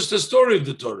 or it's just a story of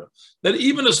the Torah. That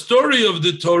even a story of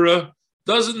the Torah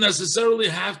doesn't necessarily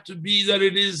have to be that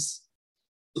it is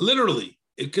literally.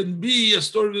 It can be a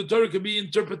story of the Torah, it can be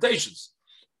interpretations.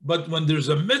 But when there's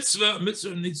a mitzvah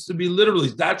needs to be literally.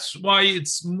 That's why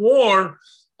it's more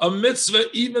a mitzvah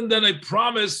even than a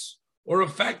promise or a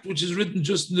fact which is written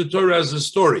just in the Torah as a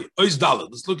story. Ois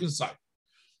Dalet, let's look inside.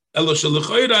 There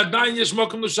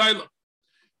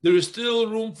is still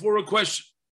room for a question.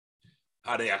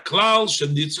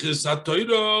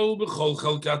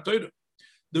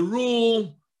 The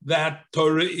rule that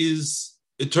Torah is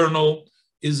eternal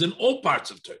is in all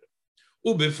parts of Torah.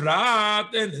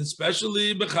 And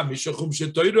especially in the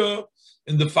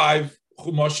 5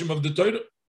 chumashim of the Torah.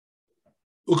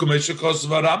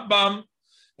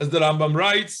 As the Rambam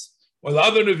writes, while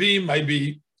other Nevi'im might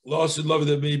be lost in love,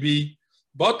 that may be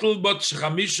bottled, but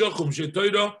Chamisha Chumshe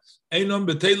Torah, Einom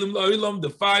Betelim La'olam, the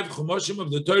 5 chumashim of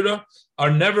the Torah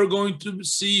are never going to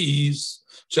cease.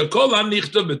 Shekol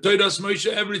HaNichtav B'Torahs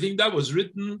Moshe, everything that was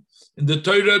written in the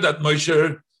Torah that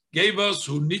Moshe gave us,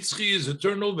 who Nitzchi is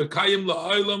eternal, V'Kayim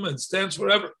La'olam, and stands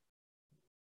forever.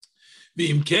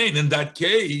 V'Im Kain, in that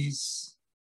case,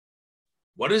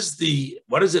 what does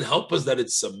it help us that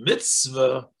it's a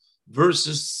mitzvah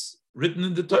versus written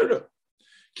in the Torah?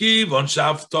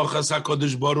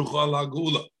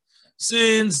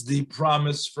 Since the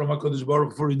promise from HaKadosh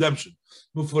Baruch Hu for redemption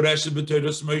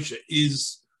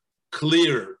is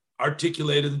clear,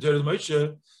 articulated in the Torah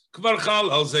Moshe,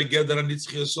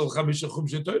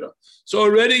 so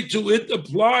already to it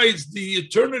applies the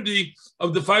eternity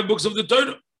of the 5 books of the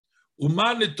Torah.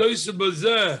 What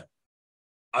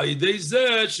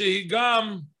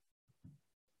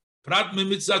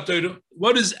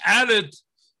is added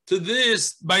to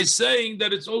this by saying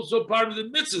that it's also part of the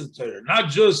mitzvah of the Torah, not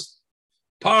just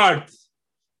part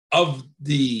of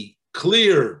the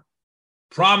clear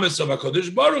promise of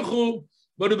HaKadosh Baruch Hu,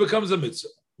 but it becomes a mitzvah.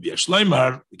 We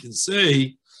can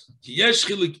say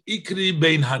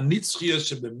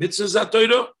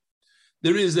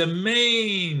there is a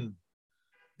main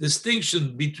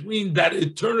distinction between that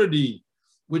eternity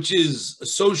which is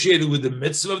associated with the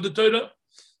mitzvah of the Torah,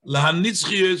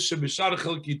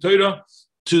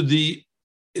 to the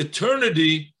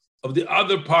eternity of the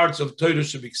other parts of Torah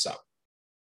Shebiksav.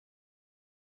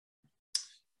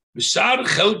 B'shar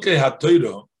chelkei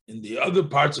haTorah, in the other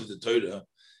parts of the Torah,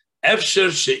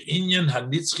 efsher she'inyan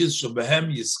hanitzchis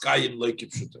shebehem yiskayim lo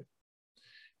kipshuto.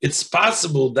 It's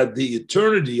possible that the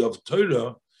eternity of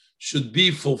Torah should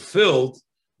be fulfilled,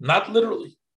 not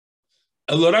literally,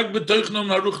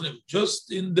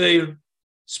 just in their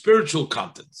spiritual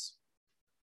contents.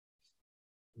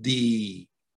 The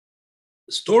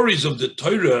stories of the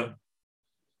Torah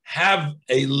have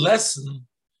a lesson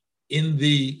in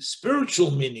the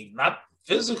spiritual meaning, not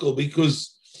physical,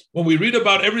 because when we read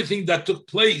about everything that took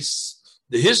place,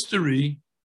 the history,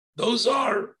 those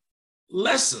are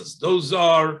lessons, those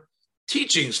are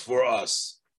teachings for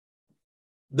us.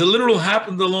 The literal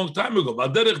happened a long time ago.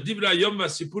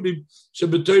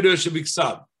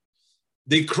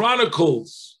 The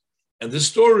chronicles and the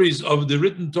stories of the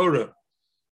written Torah.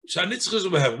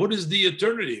 What is the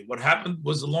eternity? What happened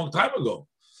was a long time ago.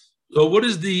 So what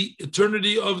is the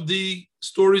eternity of the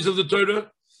stories of the Torah?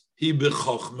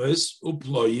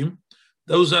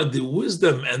 Those are the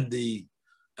wisdom and the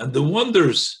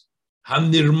wonders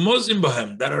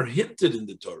that are hinted in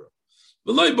the Torah.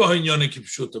 And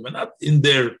not in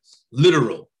their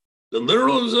literal. The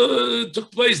literal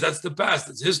took place. That's the past.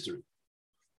 It's history.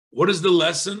 What is the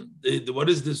lesson?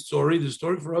 What is the story? The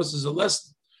story for us is a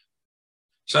lesson.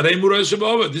 This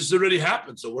has already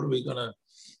happened. So what are we gonna?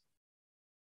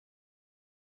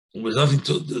 There's nothing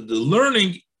to the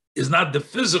learning is not the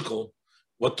physical,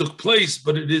 what took place,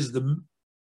 but it is the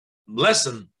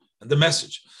lesson and the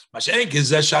message. But when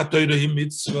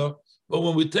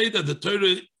we say that the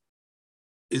Torah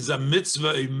is a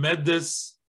mitzvah, a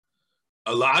medes,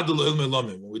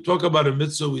 when we talk about a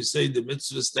mitzvah, we say the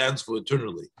mitzvah stands for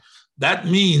eternally. That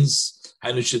means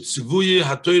which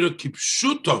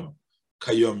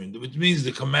means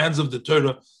the commands of the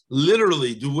Torah,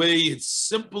 literally, the way it's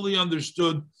simply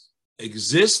understood,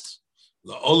 exist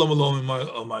forever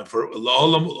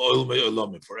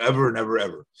and ever,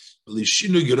 ever.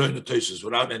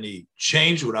 Without any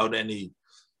change, without any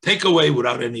takeaway,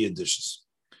 without any additions.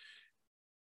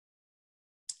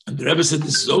 And the Rebbe said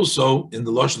this is also in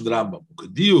the Lashon Rambam.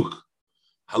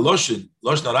 Lashon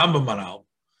Rambam Maral,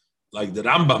 like the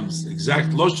Rambam's exact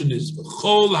Lashon is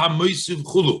v'chol hamoisiv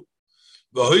chulu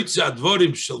v'hoitze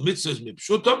advorim shel mitzvahs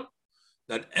mipshutam,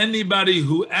 that anybody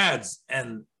who adds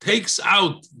and takes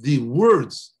out the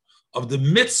words of the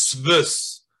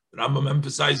mitzvahs, the Rambam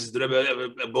emphasizes, the Rebbe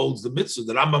bolds the mitzvah,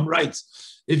 the Rambam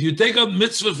writes, if you take out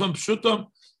mitzvah from pshutam,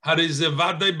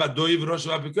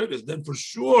 then for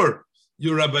sure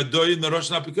you're a badoy in the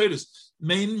Rosh Hashanah.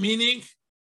 Meaning,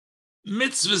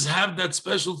 mitzvahs have that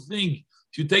special thing.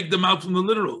 If you take them out from the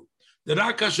literal,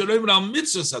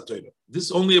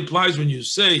 this only applies when you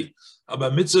say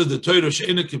about mitzvah the Torah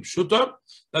she'ena kipshuta,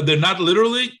 that they're not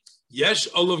literally yesh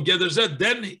olav geder zeh,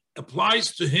 then it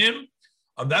applies to him.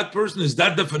 On that person is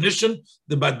that definition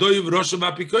the badoy rosh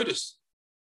ha'apikodos,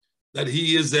 that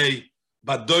he is a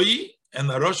badoy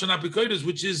and a rosh ha'apikodos,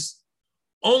 which is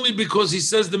only because he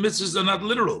says the mitzvahs are not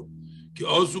literal.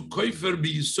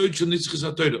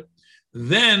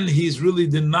 Then he's really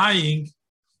denying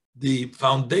the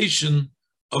foundation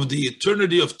of the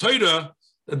eternity of Torah,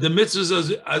 that the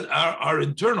mitzvahs are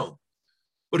internal.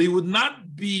 But he would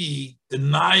not be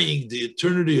denying the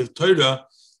eternity of Torah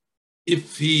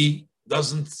if he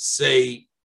doesn't say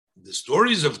the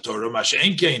stories of Torah,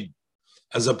 Mashenkein,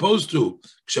 as opposed to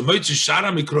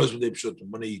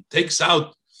when he takes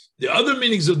out the other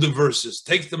meanings of the verses,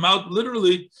 takes them out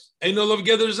literally,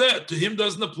 to him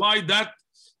doesn't apply that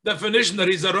definition that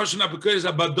he's a Rosh Ha'apikodos,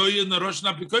 a Badoy and a Rosh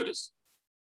Ha'apikodos.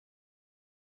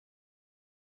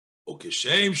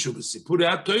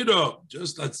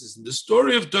 Just as in the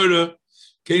story of Torah,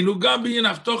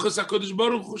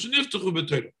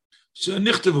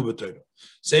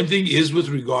 same thing is with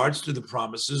regards to the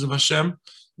promises of Hashem,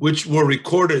 which were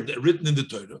recorded, written in the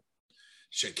Torah.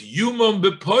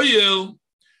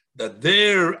 That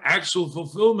their actual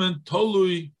fulfillment,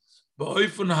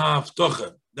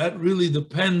 that really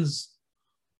depends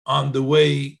on the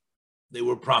way they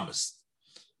were promised.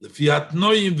 They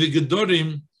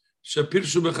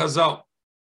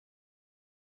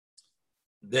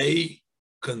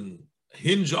can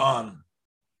hinge on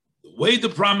the way the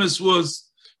promise was,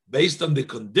 based on the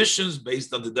conditions,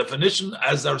 based on the definition,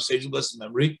 as our sage of blessed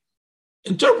memory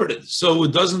interpreted. So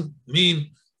it doesn't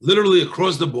mean literally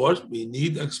across the board. We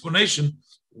need explanation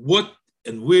what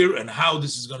and where and how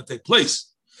this is going to take place.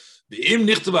 And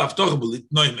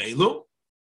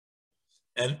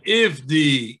if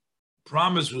the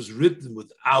promise was written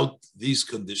without these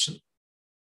conditions,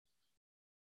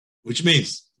 which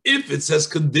means if it says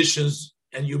conditions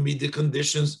and you meet the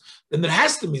conditions, then it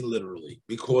has to mean literally,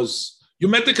 because you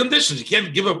met the conditions. You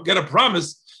can't get a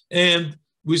promise and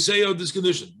we say, oh, this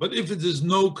condition. But if it is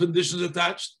no conditions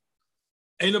attached,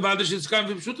 then it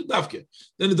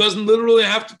doesn't literally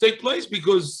have to take place,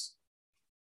 because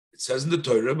it says in the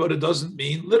Torah, but it doesn't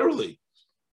mean literally.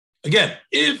 Again,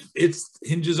 if it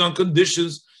hinges on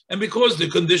conditions, and because the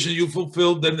condition you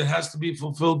fulfilled, then it has to be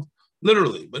fulfilled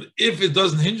literally. But if it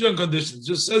doesn't hinge on conditions,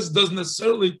 just says it doesn't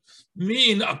necessarily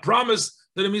mean a promise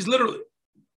that it means literally.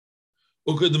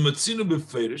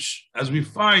 As we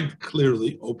find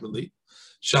clearly, openly,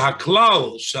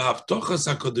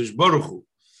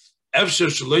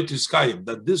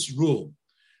 that this rule,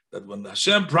 that when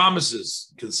Hashem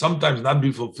promises can sometimes not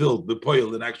be fulfilled,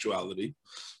 bepoil in actuality,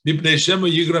 because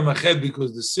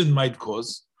the sin might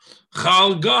cause,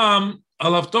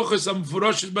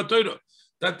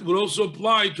 that would also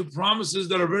apply to promises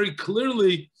that are very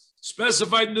clearly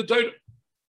specified in the Torah.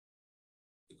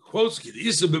 Quotes the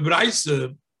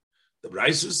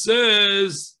Braisa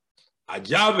says,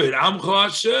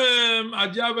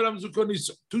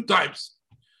 two times.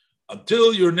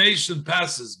 Until your nation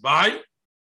passes by,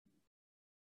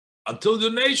 until the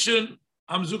nation,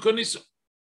 Amzukanisa.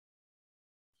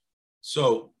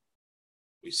 So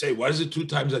we say, why is it two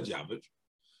times Adyaver?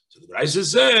 So the Braisa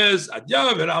says,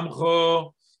 Adyaver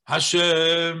Amcho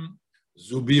Hashem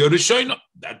Zubi Yorishoino.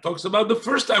 That talks about the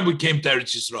first time we came to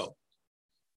Eretz Yisrael.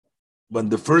 When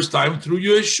the first time through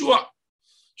Yeshua.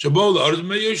 Shabol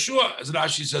Arzme Yeshua, as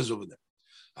Rashi says over there.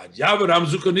 Adyaver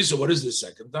Amzukanisa, what is the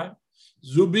second time?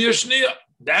 Zubi Yeshnia.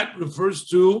 That refers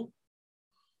to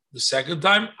the second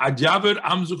time. Adyaver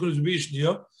Amzukanisa Zubi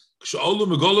Yeshnia.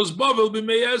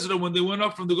 When they went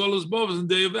up from the Golos Bavel in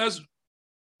the day of Ezra.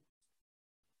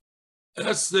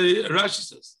 That's the Rashi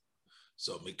says.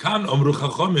 So Mikan Omru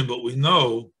Chachomim, but we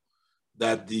know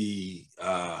that the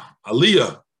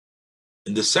Aliyah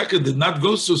in the second did not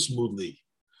go so smoothly.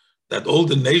 That all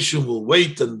the nation will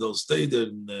wait and they'll stay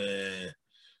there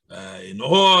in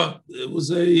awe. It was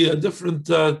a different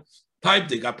type.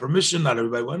 They got permission. Not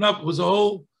everybody went up. It was a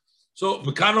whole. So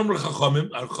Mikan Omru Chachomim,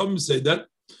 our Chachomim say that.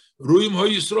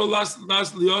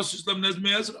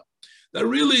 That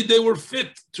really they were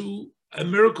fit to a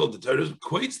miracle. The Torah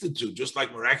equates the two, just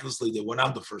like miraculously they went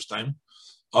out the first time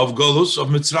of Golus, of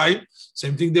Mitzrayim.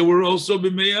 Same thing, they were also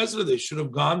b'mei Ezra. They should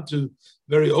have gone to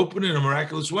very open in a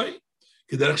miraculous way.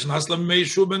 Like it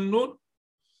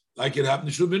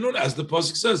happened to Yeshua ben Nun, as the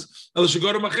pasuk says,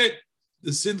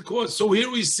 the sin caused. So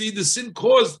here we see the sin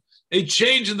caused a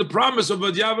change in the promise of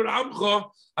Adyaver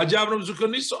Amcha, Adyaver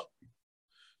Amzukanisa.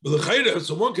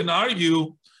 So one can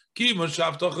argue, since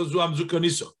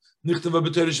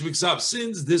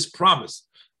this promise,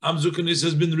 Amzukanis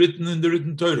has been written in the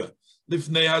written Torah,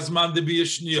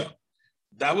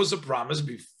 That was a promise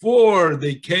before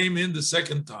they came in the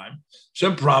second time.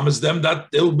 Hashem promised them that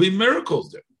there will be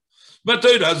miracles there. But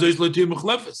Torah,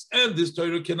 and this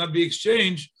Torah cannot be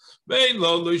exchanged. And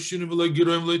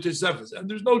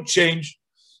there's no change,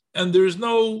 and there's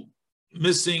no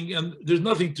missing, and there's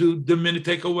nothing to diminish,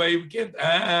 take away. We can't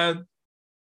add.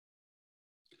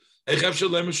 How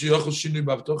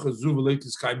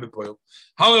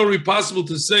are we possible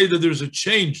to say that there's a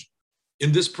change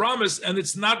in this promise and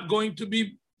it's not going to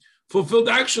be fulfilled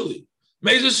actually?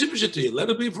 Let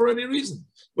it be for any reason.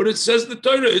 But it says the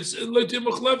Torah, it's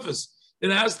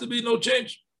it has to be no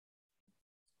change.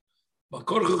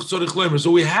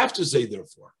 So we have to say,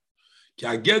 therefore,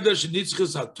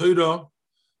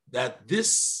 that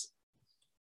this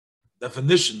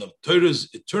definition of Torah's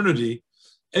eternity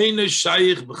that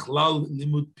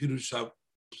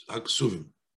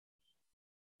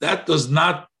does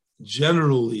not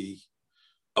generally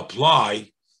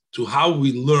apply to how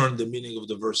we learn the meaning of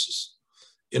the verses.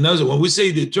 In other words, when we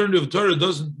say the eternity of Torah,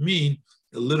 doesn't mean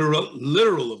the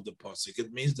literal of the pasuk.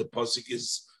 It means the pasuk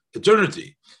is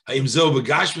eternity. Whether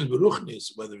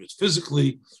it's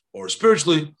physically or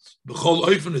spiritually,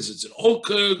 it's an all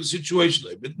situation.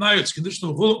 It's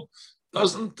conditional.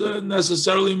 Doesn't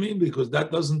necessarily mean, because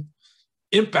that doesn't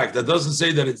impact. That doesn't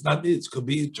say that it's not. It could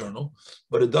be eternal,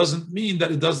 but it doesn't mean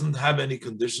that it doesn't have any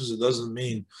conditions. It doesn't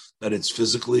mean that it's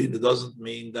physically. It doesn't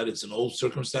mean that it's in all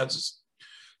circumstances.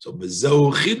 So that's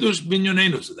why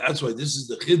this is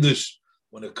the chiddush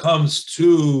when it comes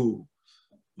to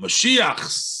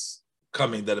Mashiach's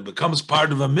coming, that it becomes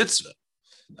part of a mitzvah.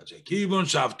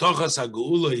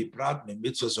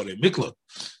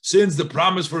 Since the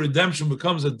promise for redemption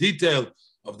becomes a detail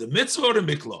of the mitzvah or the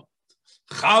miklah,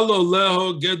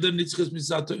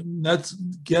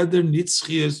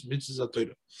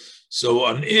 so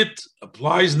on it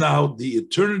applies now the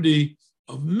eternity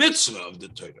of mitzvah of the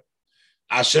Torah.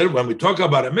 Asher, when we talk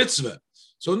about a mitzvah,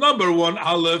 so number one,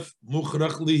 Aleph,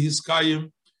 Mukhrach li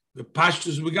hiskayim,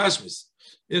 v'pashtus v'gasmis.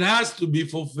 It has to be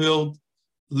fulfilled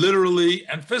literally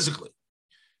and physically.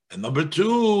 And number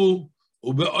two,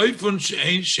 in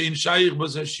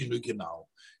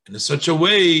such a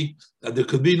way that there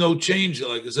could be no change,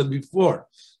 like I said before.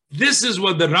 This is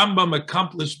what the Rambam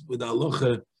accomplished with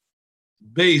Halacha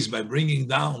Beis by bringing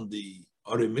down the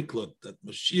Orei Miklot, that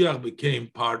Mashiach became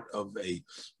part of a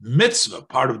mitzvah,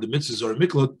 part of the mitzvahs Orei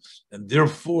Miklot, and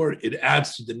therefore it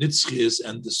adds to the nitzchias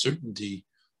and the certainty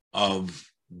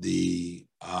of the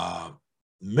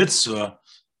mitzvah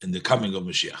in the coming of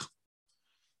Mashiach.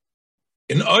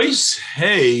 In Ois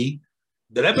Hey,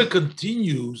 the Rebbe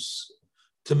continues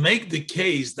to make the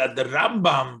case that the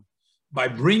Rambam, by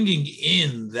bringing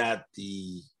in that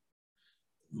the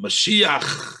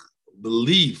Mashiach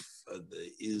belief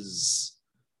is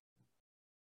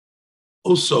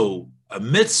also a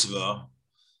mitzvah,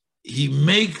 he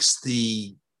makes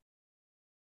the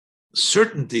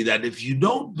certainty that if you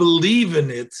don't believe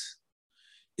in it,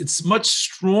 it's much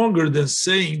stronger than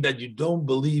saying that you don't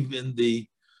believe in the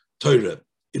Torah.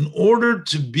 In order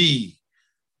to be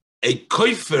a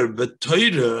kofer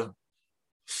b'Torah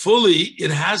fully,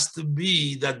 it has to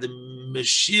be that the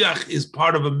Mashiach is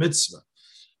part of a mitzvah.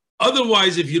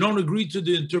 Otherwise, if you don't agree to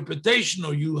the interpretation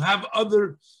or you have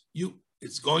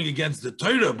it's going against the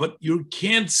Torah, but you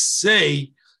can't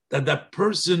say that that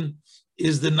person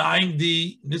is denying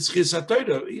the nitzchis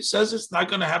HaTorah. He says it's not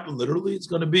going to happen literally, it's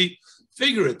going to be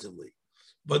figuratively.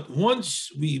 But once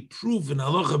we prove in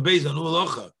halacha beis and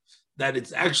halacha that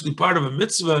it's actually part of a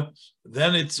mitzvah,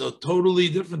 then it's a totally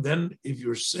different. Then if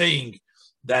you're saying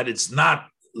that it's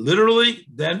not literally,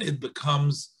 then it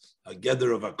becomes a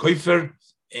gather of a kofer,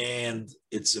 and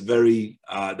it's a very,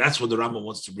 that's what the Rambam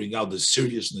wants to bring out, the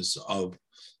seriousness of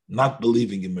not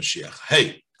believing in Mashiach.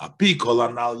 Hey, api kol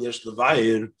anal yesh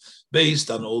levair, based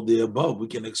on all the above, we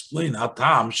can explain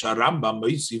hatam sharambam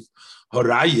meisif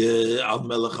horaye al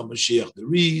melech HaMashiach, the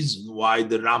reason why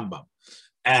the Rambam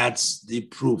adds the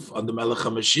proof on the melech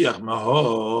HaMashiach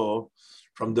maho,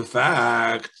 from the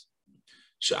fact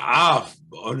sha'af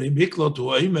b'orei miklot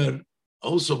hu omer,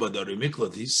 also by the Orei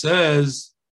Miklot, he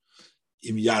says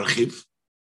im yarchiv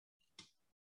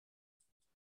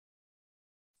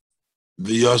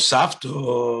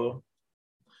v'yosafto,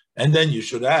 and then you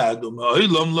should add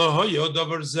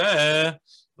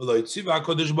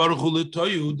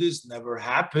this never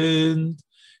happened,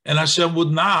 and Hashem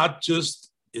would not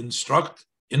just instruct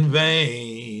in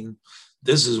vain.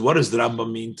 This is what does the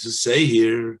Rambam mean to say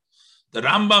here? The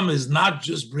Rambam is not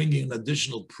just bringing an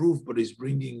additional proof, but he's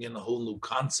bringing in a whole new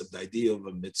concept, the idea of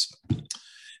a mitzvah.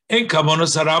 In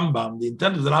Kavonos Rambam, the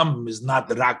intent of the Rambam is not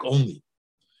the rak only.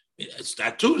 It's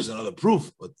that too is another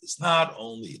proof, but it's not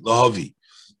only lahavi.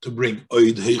 to bring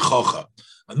Oid Heichacha.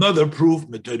 Another proof,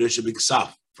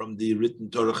 from the written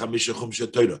Torah Chamisha Chumsha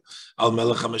Torah. Al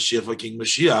Melech HaMashiach for King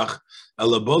Mashiach.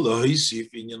 Elabola Hoisif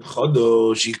Inyan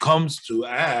Chodo. She comes to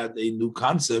add a new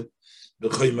concept in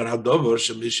the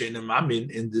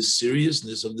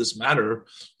seriousness of this matter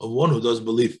of one who does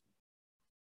believe.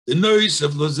 The noise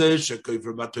of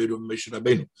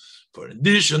for in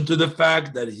addition to the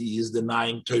fact that he is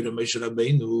denying Torah Moshe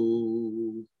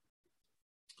Rabbeinu,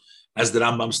 as the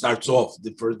Rambam starts off,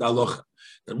 the first halacha,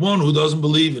 that one who doesn't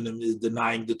believe in him is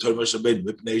denying the Torah Moshe Rabbeinu,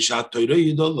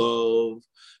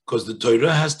 because the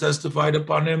Torah has testified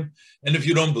upon him, and if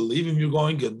you don't believe him, you're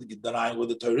going to denying what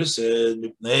the Torah said.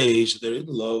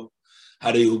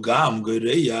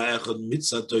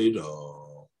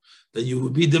 Then you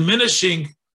would be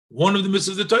diminishing one of the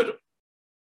mitzvahs of the Torah.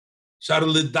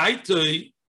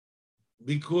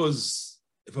 Because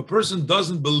if a person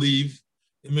doesn't believe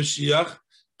in Mashiach,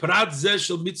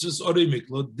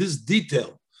 this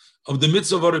detail of the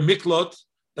mitzvah of Orei Miklot,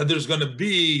 that there's going to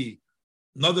be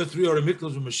another 3 Orei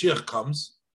Miklot when Mashiach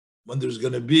comes, when there's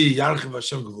going to be Yarchiv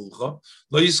Hashem Gevulcha,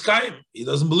 Lo Yiskayim. He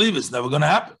doesn't believe it's never going to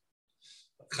happen.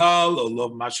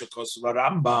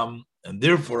 And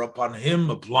therefore upon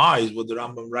him applies what the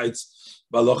Rambam writes,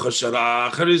 that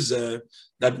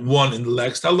one in the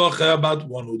next halacha about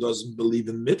one who doesn't believe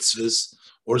in mitzvahs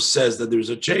or says that there's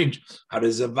a change.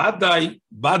 For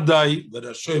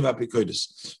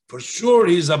sure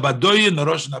he's a badoy in the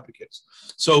Rosh Apikodos.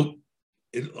 So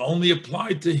it only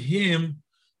applied to him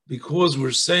because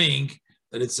we're saying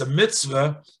that it's a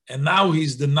mitzvah, and now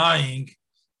he's denying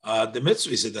the mitzvah.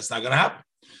 He said that's not going to happen.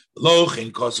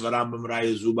 That's why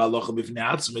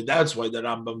the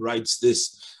Rambam writes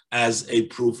this as a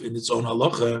proof in its own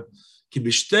halacha. In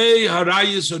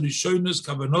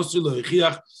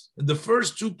the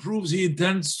first 2 proofs, he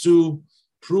intends to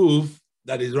prove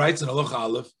that he writes in halacha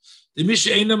aleph,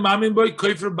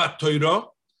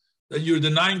 that you're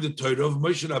denying the Torah of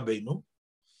Moshe Rabbeinu,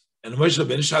 and Moshe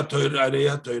Rabbeinu,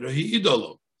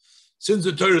 since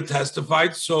the Torah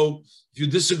testified, so if you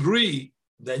disagree,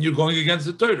 then you're going against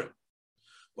the Torah.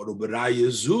 But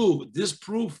this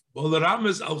proof,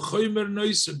 it's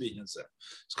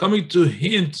coming to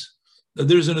hint that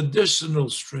there's an additional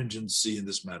stringency in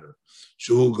this matter.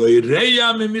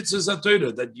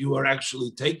 That you are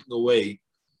actually taking away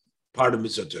part of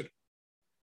mitzvah Torah.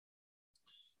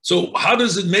 So how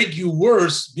does it make you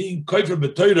worse being kofer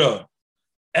b'Torah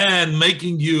and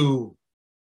making you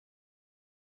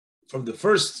from the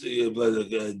first,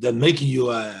 then making you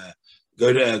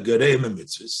Gereim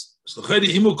mitzvahs? So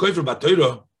imu kofer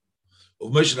b'Torah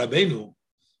of Moshe Rabbeinu,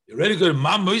 you're ready to go.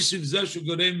 Ma moisiv zeh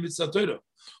gereim mitzvah Torah.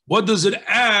 What does it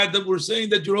add that we're saying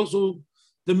that you're also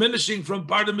diminishing from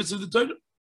part of mitzvah of the Torah?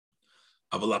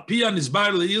 But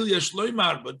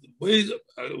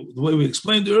the way we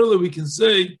explained earlier, we can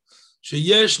say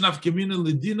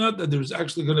that there's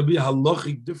actually going to be a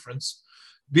halachic difference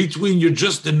between you're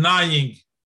just denying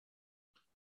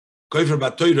kofer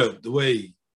b'Torah the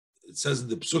way it says in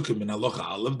the Psukim in Halacha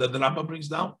Aleph that the Rambam brings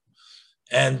down,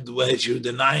 and the way you're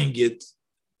denying it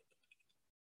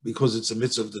because it's a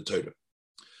mitzvah of the Torah.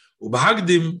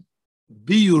 Ubahagdim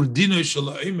biyur dino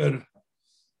shel ha'omer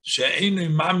she'eino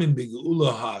mamin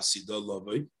begeula ha'asida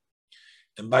lovei,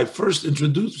 and by first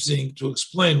introducing to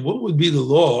explain what would be the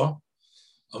law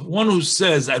of one who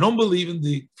says, I don't believe in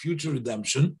the future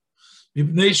redemption,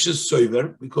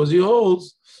 because he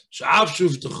holds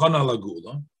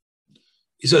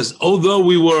he says, although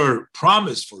we were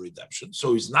promised for redemption,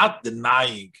 so he's not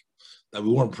denying that we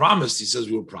weren't promised, he says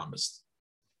we were promised.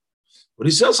 But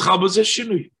he says, there was a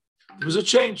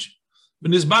change.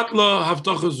 And this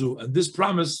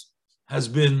promise has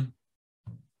been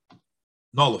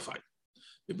nullified.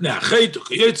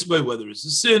 Whether it's a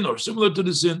sin or similar to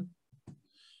the sin.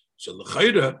 So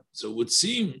it would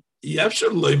seem you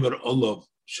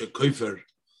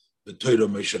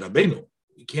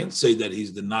can't say that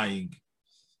he's denying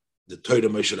the Torah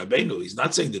Moshe Rabbeinu. He's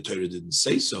not saying the Torah didn't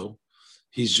say so.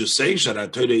 He's just saying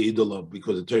Shara Torah Idolov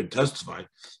because the Torah testified.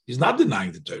 He's not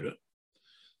denying the Torah.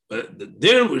 But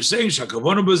there we're saying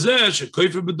Shakavona Bazeh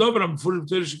Shekoifer Bedoveram for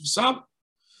Torah Sheksav.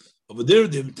 Over there,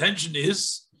 the intention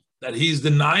is that he's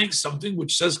denying something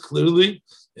which says clearly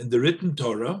in the written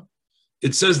Torah.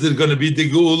 It says there's going to be the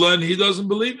Geula, and he doesn't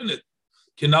believe in it.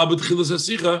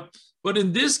 But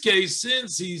in this case,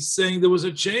 since he's saying there was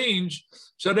a change,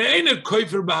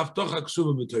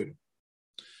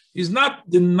 he's not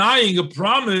denying a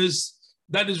promise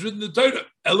that is written in the Torah.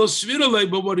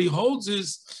 But what he holds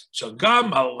is,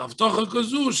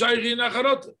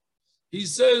 he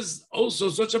says also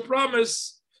such a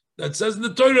promise that says in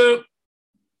the Torah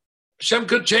Hashem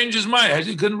could change his mind.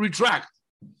 He couldn't retract.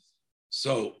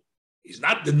 So he's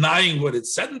not denying what it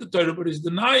said in the Torah, but he's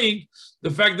denying the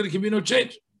fact that it can be no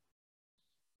change.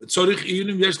 But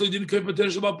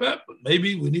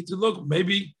maybe we need to look.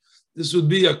 Maybe this would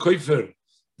be a koifer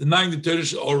denying the Torah,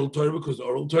 oral Torah, because the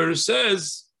oral Torah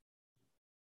says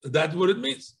that that's what it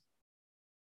means.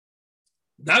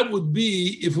 That would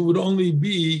be if it would only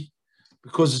be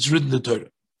because it's written in the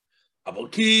Torah.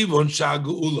 But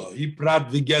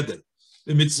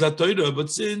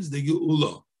since the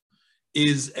Geula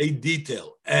is a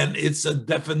detail and it's a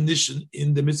definition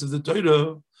in the midst of the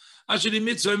Torah, with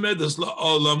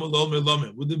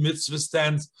the mitzvah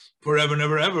stands forever and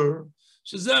ever, ever.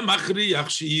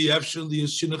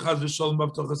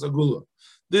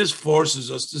 This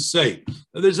forces us to say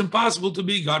that it's impossible to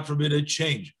be, God forbid, a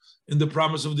change in the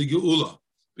promise of the Geula,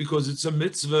 because it's a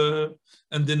mitzvah,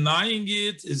 and denying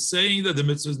it is saying that the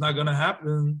mitzvah is not going to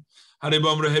happen.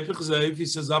 If he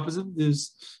says opposite of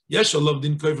this, then he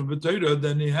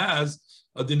has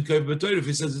a din kayf b'Torah. If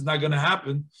he says it's not going to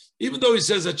happen, even though he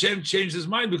says that Chaim changed his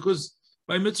mind, because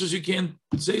by mitzvahs you can't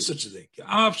say such a thing.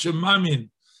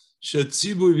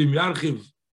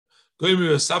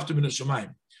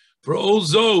 For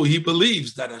although he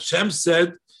believes that Hashem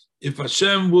said, if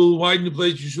Hashem will widen the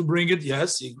place, you should bring it.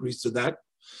 Yes, he agrees to that.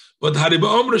 But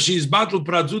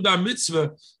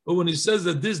but when he says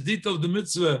that this detail of the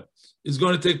mitzvah is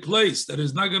going to take place, that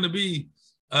is not going to be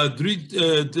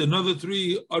another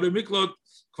three other miklot,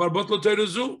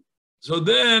 so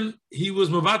then he was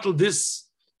mevatel this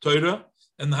Torah,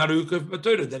 and haru kayf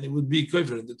Torah, then it would be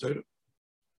kayfer in the Torah.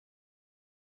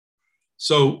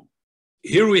 So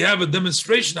here we have a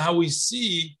demonstration how we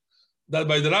see that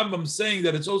by the Rambam saying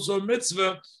that it's also a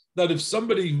mitzvah, that if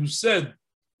somebody who said,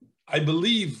 I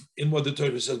believe in what the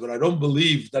Torah says, but I don't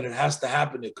believe that it has to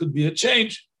happen, it could be a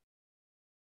change,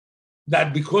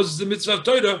 that because it's a mitzvah of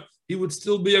Torah, he would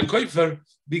still be a koifer,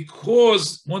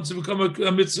 because once it becomes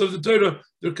a mitzvah of the Torah,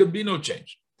 there can be no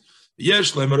change.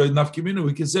 Yes, we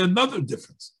can say another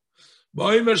difference.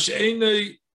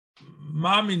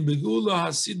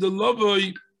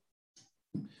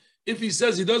 If he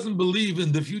says he doesn't believe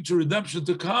in the future redemption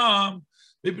to come,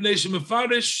 because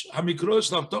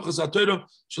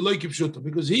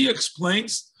he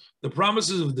explains the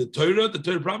promises of the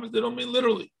Torah promise, they don't mean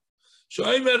literally.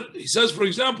 He says, for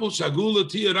example,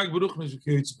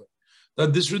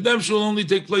 that this redemption will only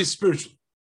take place spiritually.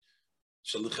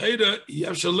 You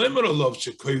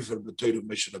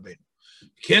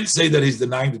can't say that he's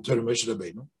denying the Torah Moshe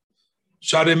Rabbeinu.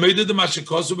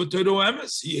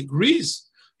 He agrees.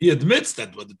 He admits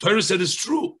that what the Torah said is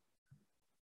true.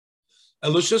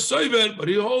 But he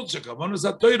holds he doesn't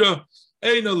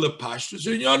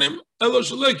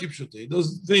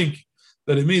think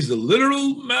that it means the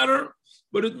literal matter,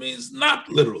 but it means not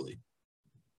literally.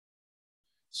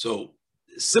 So,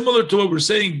 similar to what we're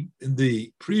saying in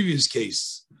the previous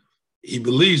case, he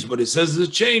believes, but it says there's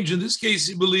a change. In this case,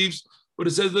 he believes, but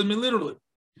it says it doesn't mean literally.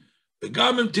 And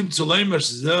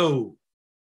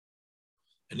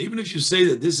even if you say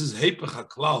that this is Heipach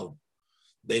HaKlal,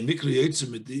 it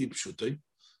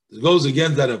goes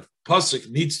again that a pasuk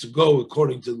needs to go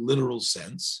according to the literal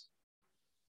sense.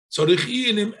 So we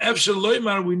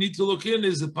need to look in,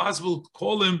 is it possible to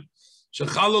call him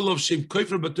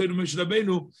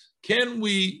can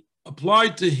we apply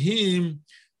to him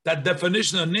that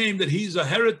definition, a name that he's a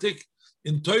heretic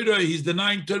in Torah, he's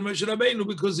denying Torah Moshe Rabbeinu,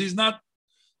 because he's not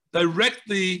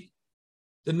directly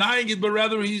denying it, but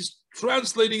rather he's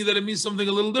translating that it means something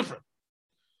a little different.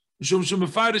 Just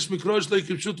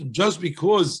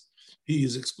because he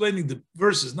is explaining the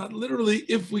verses, not literally,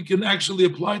 if we can actually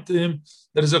apply to him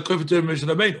that is a kofar Torah Moshe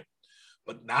Rabbeinu.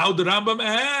 But now the Rambam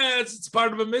adds it's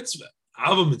part of a mitzvah.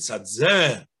 But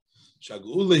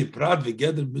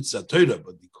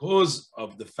because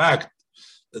of the fact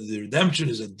that the redemption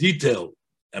is a detail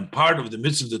and part of the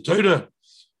mitzvah of the Torah,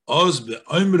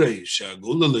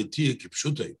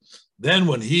 then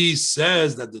when he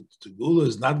says that the Tegula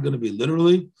is not going to be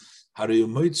literally,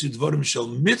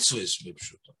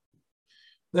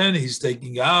 then he's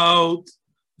taking out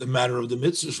the matter of the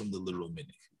mitzvahs from the literal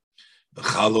meaning.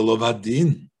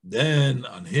 Then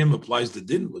on him applies the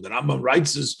din. What the Rambam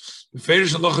writes is, if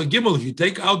you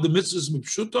take out the mitzvahs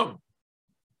mipshutam,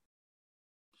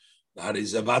 that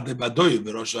is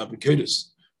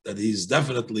that he's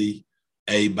definitely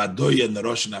a badoy and the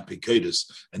Rosh Apikoidus.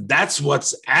 And that's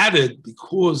what's added,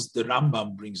 because the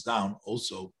Rambam brings down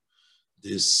also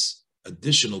this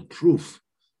additional proof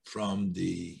from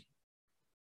the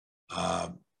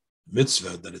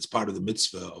mitzvah, that it's part of the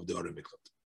mitzvah of the Orei Miklat.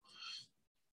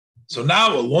 So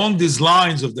now, along these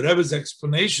lines of the Rebbe's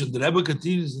explanation, the Rebbe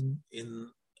continues in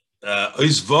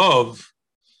Ois Vav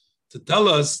to tell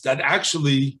us that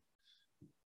actually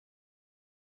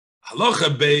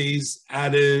Halacha Beis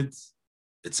added,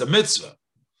 it's a mitzvah.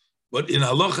 But in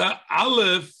Halacha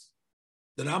Aleph,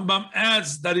 the Rambam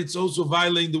adds that it's also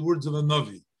violating the words of a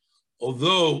Navi.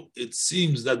 Although it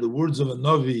seems that the words of a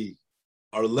Navi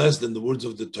are less than the words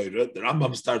of the Torah, the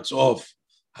Rambam starts off,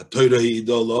 HaTorah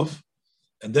Hidolov,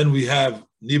 and then we have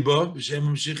Niba B'Shem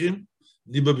HaMashiachim,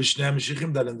 Niba B'Shnei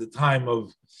HaMashiachim, that in the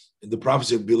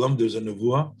prophecy of Bilam, there's a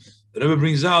Nevuah. The Rebbe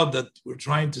brings out that we're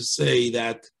trying to say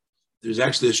that there's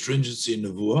actually a stringency in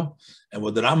Nevuah, and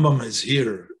what the Rambam is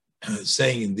here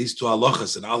saying in these two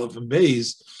halachas, in Aleph and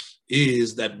Beis,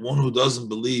 is that one who doesn't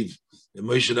believe that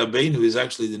Moshe Rabbeinu is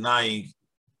actually denying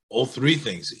all three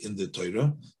things in the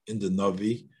Torah, in the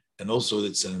Navi, and also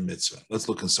it's in a mitzvah. Let's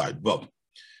look inside. Bob.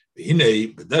 In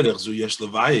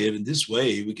this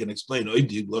way, we can explain another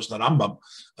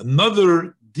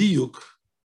diuk,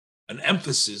 an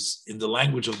emphasis in the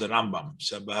language of the Rambam.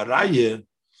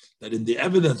 That in the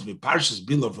evidence with Parshas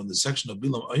Bilam, from the section of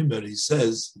Bilam Omer, he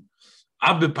says,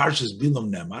 Abbe Parshas Bilam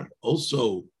Nemar,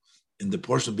 also in the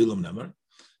portion of Bilam Nemar,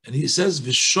 and he says,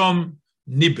 Vishom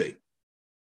Nibe.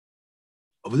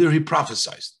 Over there he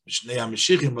prophesied. Mishnei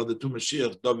HaMashiachim are the two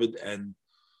Mashiach, David and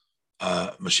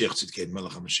Mashiach Tzidkei,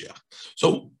 Melech HaMashiach.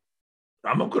 So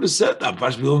Rambam could have said that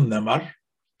Parshas Bilam Nemar,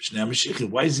 Mishnei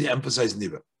HaMashiachim. Why is he emphasizing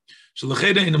Nibe? So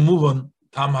l'cheda in a move on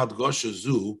Tam Hadgosha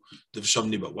Zu the Vishom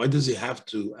Niba. Why does he have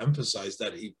to emphasize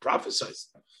that he prophesied?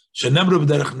 Shenemru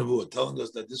b'derech nevuah, telling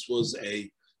us that this was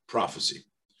a prophecy.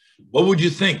 What would you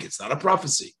think? It's not a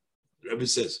prophecy. The Rebbe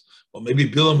says, well, maybe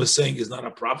Bilam was saying it's not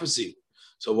a prophecy.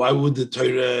 So why would the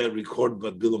Torah record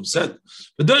what Bilam said?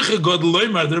 But the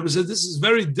Rebbe says this is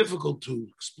very difficult to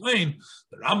explain.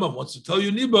 The Rambam wants to tell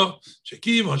you Niba,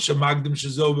 Shekim on Shemagdim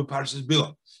Shezov b'Parshas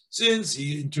Bilam. Since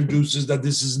he introduces that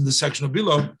this is in the section of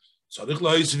Bilam, so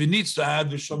if he needs to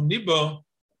add Vishom Niba,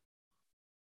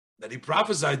 that he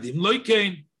prophesied him,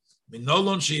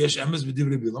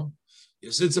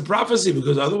 yes, it's a prophecy,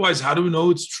 because otherwise, how do we know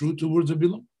it's true to words of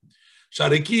Bilam? We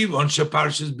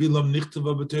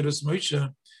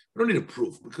don't need a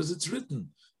proof, because it's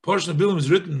written. Portion of Bilam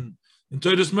is written in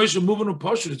Torah's Moshe, moving to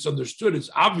Posher, it's understood, it's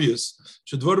obvious.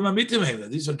 That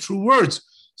these are true words.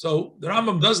 So the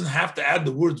Rambam doesn't have to add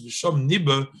the words Vishom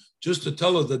Niba just to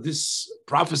tell us that this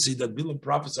prophecy that Bilam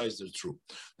prophesied is true.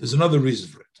 There's another reason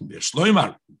for it. So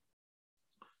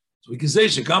we can say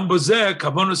that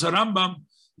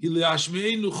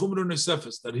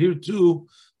here too,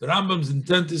 the Rambam's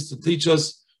intent is to teach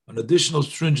us an additional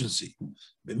stringency.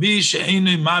 And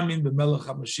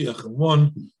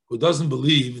one who doesn't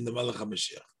believe in the Melech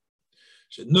HaMashiach.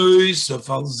 In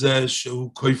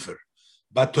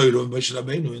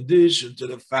addition to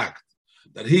the fact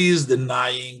that he is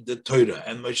denying the Torah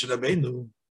and Moshe Rabbeinu,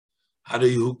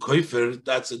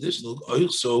 that's additional.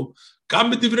 Also,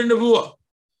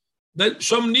 that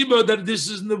Shom Niba, that this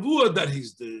is Nevuah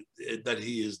that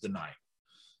he is denying.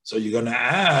 So you're going to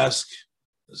ask,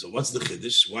 so what's the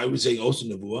Chiddush? Why are we saying also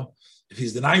Nevuah? If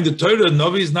he's denying the Torah,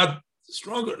 Navi is not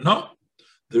stronger. No,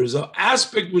 there is an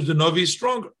aspect which the Navi is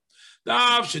stronger.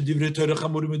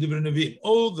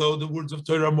 Although the words of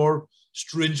Torah are more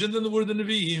stringent than the word of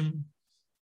Nevi'im.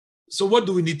 So what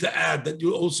do we need to add? That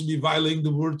you'll also be violating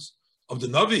the words of the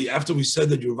Navi after we said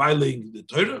that you're violating the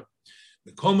Torah?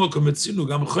 We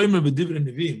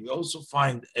also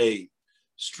find a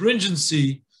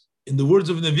stringency in the words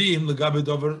of Nevi'im, legabe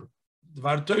davar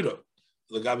Torah,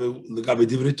 legabe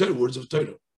divrei Torah, words of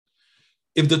Torah.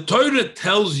 If the Torah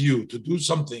tells you to do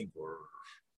something, or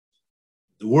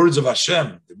the words of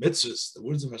Hashem, the mitzvahs, the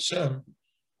words of Hashem,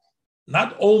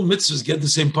 not all mitzvahs get the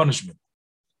same punishment.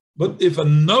 But if a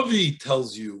Navi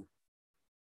tells you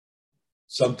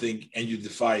something and you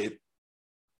defy it,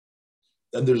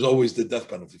 then there's always the death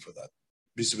penalty for that.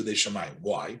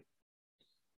 Why?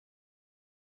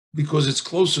 Because it's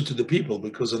closer to the people,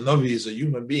 because a Navi is a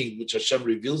human being which Hashem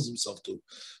reveals himself to.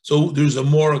 So there's a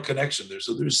moral connection there.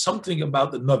 So there's something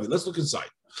about the Navi. Let's look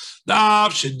inside.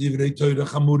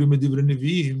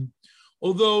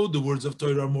 Although the words of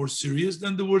Torah are more serious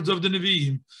than the words of the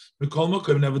Nevi'im,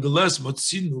 nevertheless,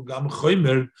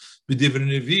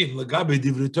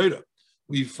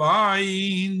 we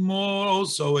find more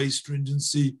also a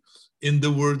stringency in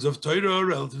the words of Torah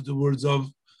relative to the words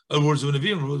of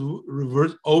Nevi'im,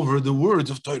 revert over the words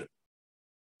of Torah.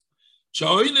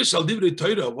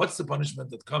 What's the punishment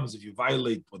that comes if you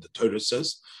violate what the Torah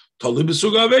says? It depends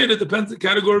on the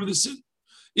category of the sin.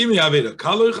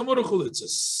 It's a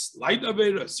slight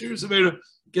avera, a serious avera,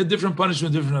 get different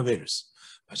punishment, different averas.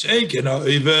 As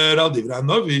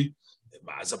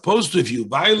opposed to if you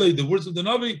violate the words of the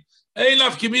Navi,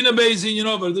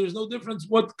 there's no difference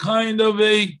what kind of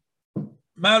a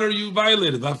matter you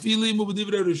violated.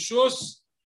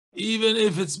 Even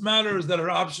if it's matters that are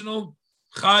optional,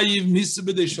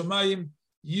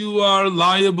 you are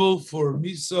liable for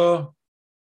misa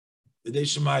b'dei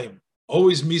shemayim.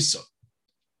 Always misa.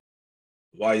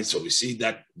 Why? So we see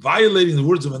that violating the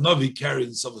words of a Navi carries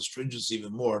itself a stringency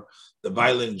even more than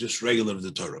violating just regular of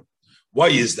the Torah. Why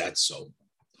is that so?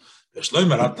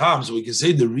 So we can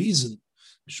say the reason,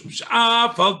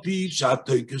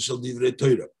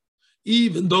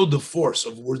 even though the force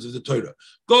of words of the Torah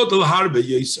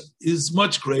is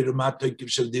much greater than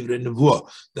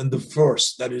the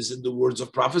force that is in the words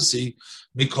of prophecy,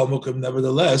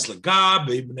 nevertheless,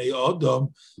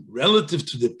 relative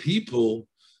to the people,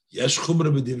 there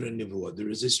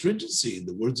is a stringency in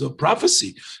the words of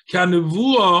prophecy.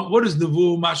 What is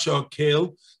nevuah?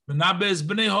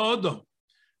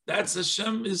 That's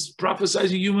Hashem is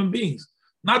prophesizing human beings,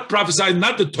 not prophesying,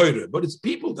 not the Torah, but it's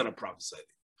people that are prophesying.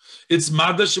 It's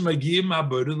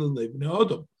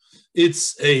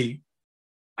It's a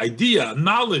idea,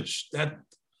 knowledge that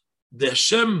the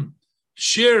Hashem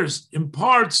shares,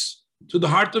 imparts to the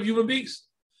heart of human beings.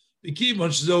 Since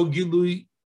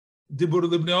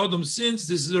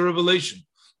this is a revelation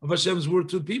of Hashem's word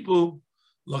to people,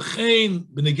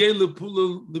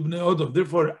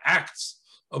 therefore acts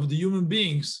of the human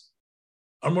beings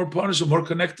are more punished, more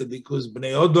connected, because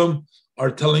Bnei Adam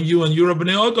are telling you and you're a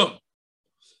Bnei Adam.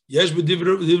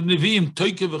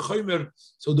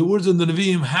 So the words of the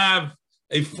Nevi'im have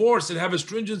a force and have a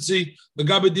stringency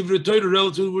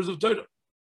relative to the words of Torah.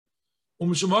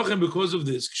 Because of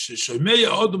this,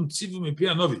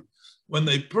 when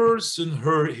a person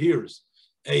hears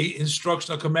a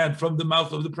instruction, a command from the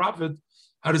mouth of the prophet,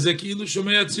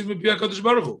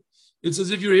 it's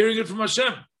as if you're hearing it from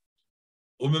Hashem.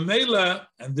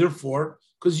 And therefore,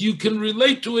 because you can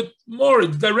relate to it more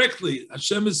directly,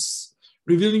 Hashem is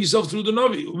revealing himself through the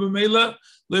Navi.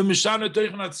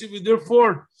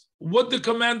 Therefore, what the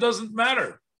command doesn't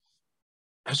matter.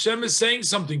 Hashem is saying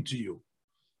something to you.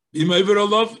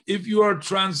 If you are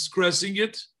transgressing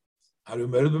it,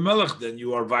 then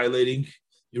you are violating,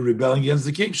 you're rebelling against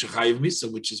the king,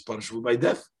 which is punishable by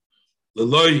death.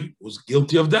 Leloi was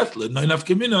guilty of death. Doesn't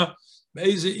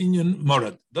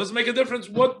make a difference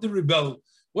what you rebelled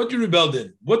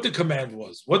in, what the command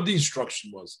was, what the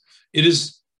instruction was. It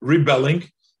is rebelling.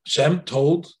 Hashem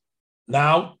told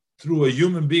now through a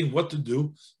human being what to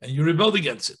do, and you rebelled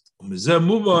against it.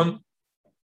 Move on.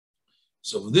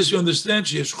 So from this you understand.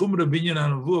 So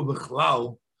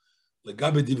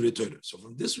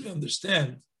from this we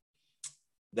understand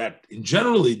that in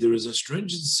generally there is a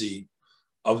stringency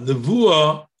of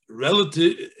nevuah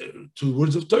relative to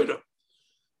words of Torah.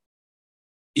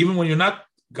 Even when you're not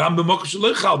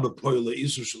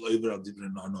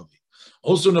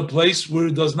also in a place where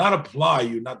it does not apply,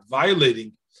 you're not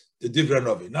violating the divrei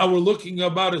Navi. Now we're looking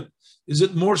about it. Is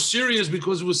it more serious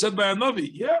because it was said by a Navi?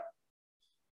 Yeah.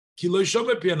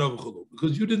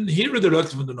 Because you didn't hear it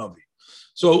directly from the Navi.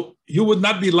 So you would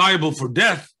not be liable for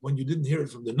death when you didn't hear it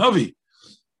from the Navi.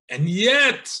 And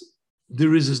yet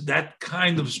there is that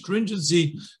kind of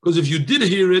stringency, because if you did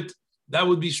hear it, that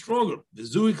would be stronger. This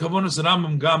is what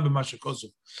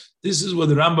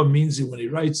the Rambam means when he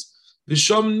writes,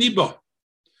 Vishom Niba.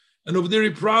 And over there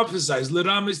he prophesies,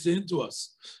 Leram is to hint to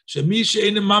us,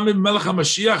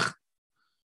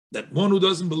 that one who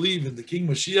doesn't believe in the King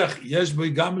Mashiach,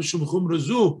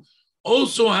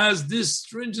 also has this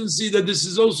stringency that this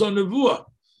is also a nevuah.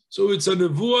 So it's a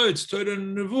nevuah, it's Torah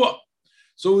and nevuah.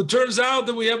 So it turns out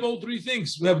that we have all three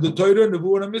things. We have the Torah,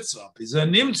 nevuah, and a mitzvah. It's a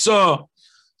nimtzah.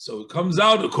 So it comes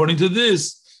out according to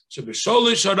this. And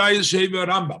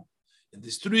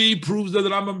these three proofs that the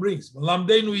Rambam brings.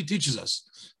 Malamdeinu, he teaches us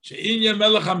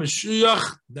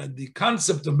that the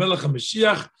concept of Melech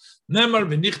HaMashiach, Nemar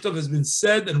v'nichtav, has been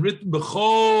said and written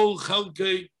b'chol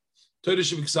chelkei Torah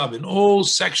shebiksav, in all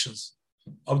sections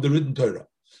of the written Torah.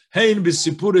 Hein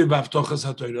b'sipurei v'avtochas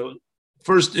haTorah.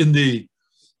 First in the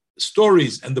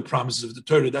stories and the promises of the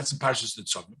Torah. That's in Parshas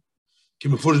Nitzavim.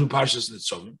 Kimefurish Parshas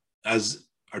Nitzavim, as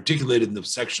articulated in the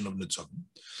section of Nitzavim.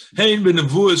 Hein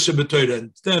b'nevuas shebeTorah,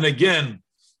 and then again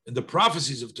in the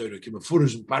prophecies of Torah,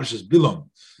 Kimefurish Parshas Bilam,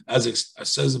 as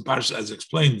says in Parshas, as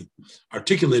explained,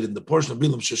 articulated in the portion of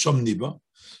Bilam Sheshom Niba.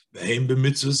 Hein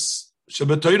b'mitzvahs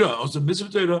shebeTorah, also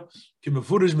mitzvah Torah,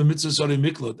 Kimefurish b'mitzvahs Ari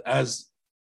Miklot, as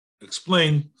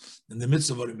explained in the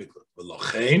mitzvah of Ari Miklot.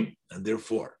 V'lochein, and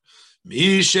therefore,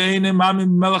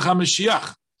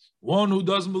 one who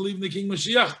doesn't believe in the King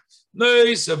Mashiach, In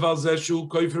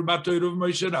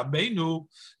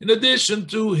addition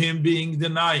to him being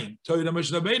denying Torah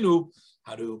Moshe Rabbeinu,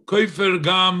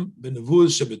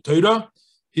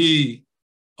 he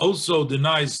also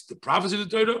denies the prophecy of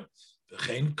the Torah.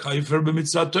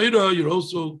 You're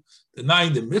also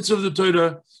denying the mitzvah of the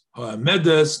Torah,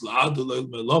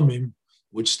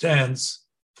 which stands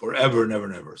forever and ever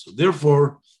and ever. So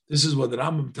therefore, this is what the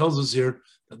Rambam tells us here,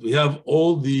 that we have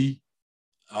all the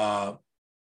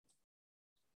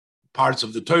parts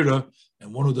of the Torah,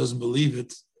 and one who doesn't believe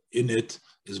in it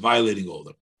is violating all of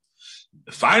them.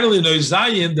 Finally, in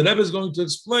Zayin, the Rebbe is going to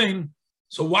explain,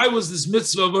 so why was this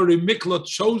mitzvah of Ori Miklat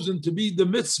chosen to be the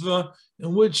mitzvah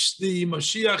in which the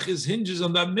Mashiach hinges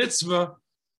on that mitzvah?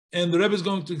 And the Rebbe is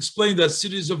going to explain that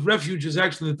cities of refuge is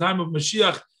actually the time of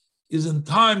Mashiach, is in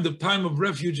time, the time of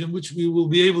refuge in which we will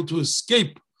be able to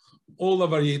escape all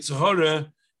of our Yetzer Hara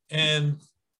and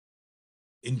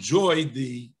enjoy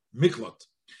the Miklat.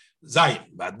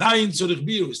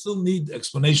 Zayin, we still need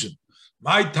explanation.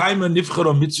 My time and nifchar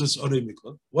mitzvahs orei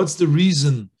miklat. What's the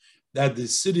reason that the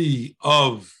city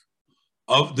of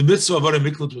the mitzvah of orei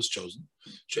miklat was chosen?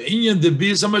 That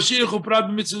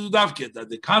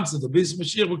the concept of Beis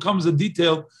Mashiach becomes a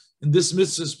detail in this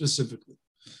mitzvah specifically.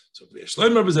 So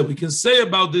that we can say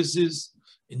about this is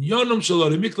in Yonam Shel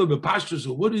Orei Miklat b'Pashtus.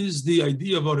 So what is the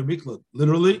idea of orei miklat?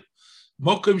 Literally,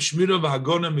 Mokem Shmira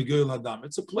v'Hagona Migoyel Hadam.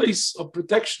 It's a place of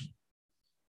protection.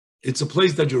 It's a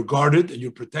place that you're guarded and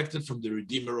you're protected from the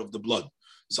redeemer of the blood.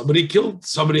 Somebody killed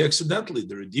somebody accidentally.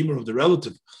 The redeemer of the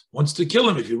relative wants to kill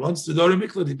him. If he wants to Orei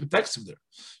Miklat, he protects him there.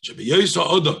 So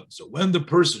when the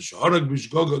person,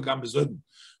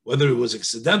 whether it was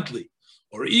accidentally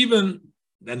or even,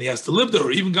 then he has to live there,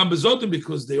 or even Gam Bezodim,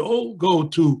 because they all go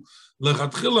to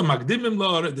Lechatchila Magdimim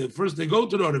La, first they go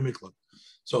to the Orei Miklat.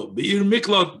 So Be'ir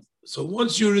Miklat, so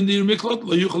once you're in the Ir Miklat,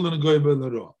 La Yuchal N'Goy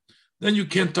Be'Leroa. Then you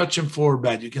can't touch him for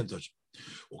bad. You can't touch him.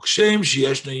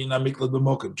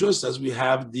 Just as we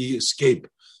have the escape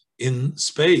in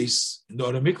space, in the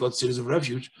Orei Miklat, cities of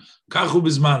refuge,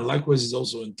 likewise is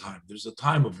also in time. There's a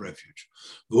time of refuge.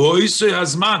 That's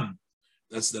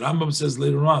the Rambam says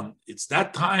later on. It's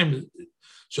that time.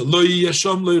 There's going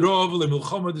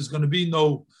to be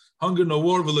no hunger, no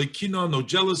war, no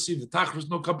jealousy,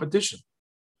 no competition.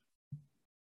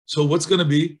 So what's going to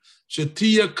be?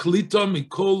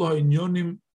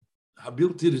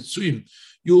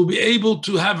 You will be able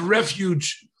to have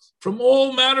refuge from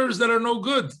all matters that are no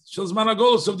good.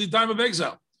 Of the time of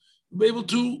exile. You'll be able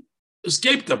to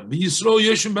escape them. And the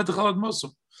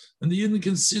Yidden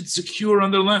can sit secure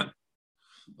on their land.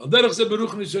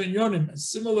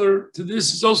 Similar to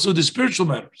this is also the spiritual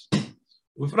matters.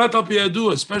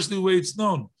 Especially the way it's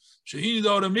known.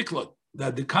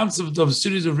 That the concept of a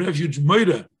series of refuge,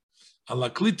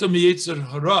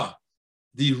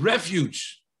 the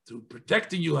refuge to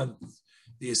protecting you and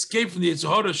the escape from the Yetzer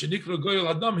Hara,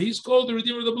 he's called the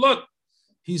Redeemer of the blood.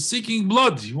 He's seeking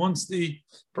blood. He wants the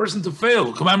person to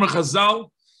fail. Chazal,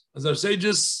 as our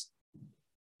sages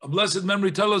of blessed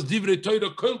memory tell us, Divrei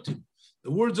Torah koltim.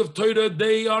 The words of Torah,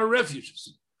 they are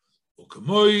refuges.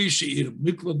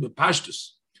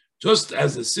 Just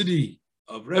as the city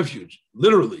of refuge,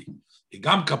 literally, it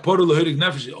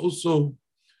also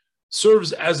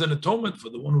serves as an atonement for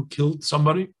the one who killed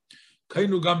somebody.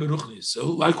 So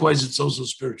likewise, it's also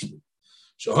spiritually.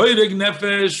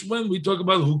 When we talk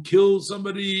about who killed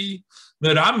somebody,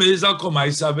 that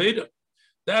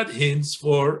hints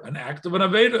for an act of an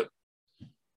aveda.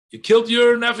 You killed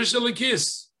your nefesh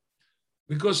elikis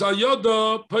because al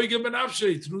yoda poigem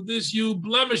benafshe. Through this, you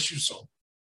blemish your soul.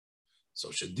 So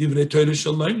divrei Torah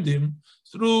shalomdim,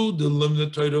 through the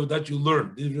limited Torah that you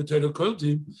learn, divrei Torah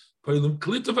koltim, poilim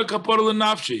klita v'kapor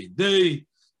lenafshe. They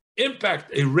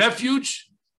impact a refuge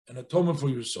and atonement for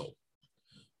your soul.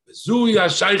 That's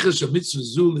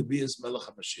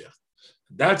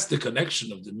the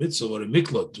connection of the mitzvah or a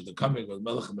miklot to the coming of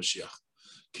Melech HaMashiach.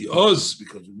 Because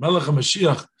Melech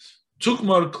HaMashiach took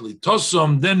more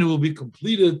klitosom, then it will be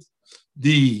completed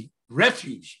the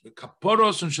refuge, the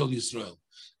kaporos and shal Yisrael,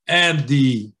 and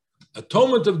the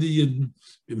atonement of the Yidden,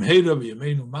 b'mheira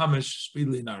v'yameinu mamish,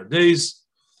 speedily in our days.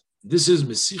 This is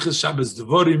Mesichas Shabbos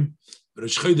Devorim,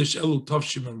 Rosh Chodesh Elul Tov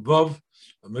Shimon Vov,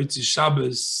 Motzei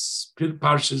Shabbos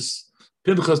Parshas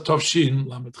Pinchas Tov Shin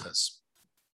Lamed Ches.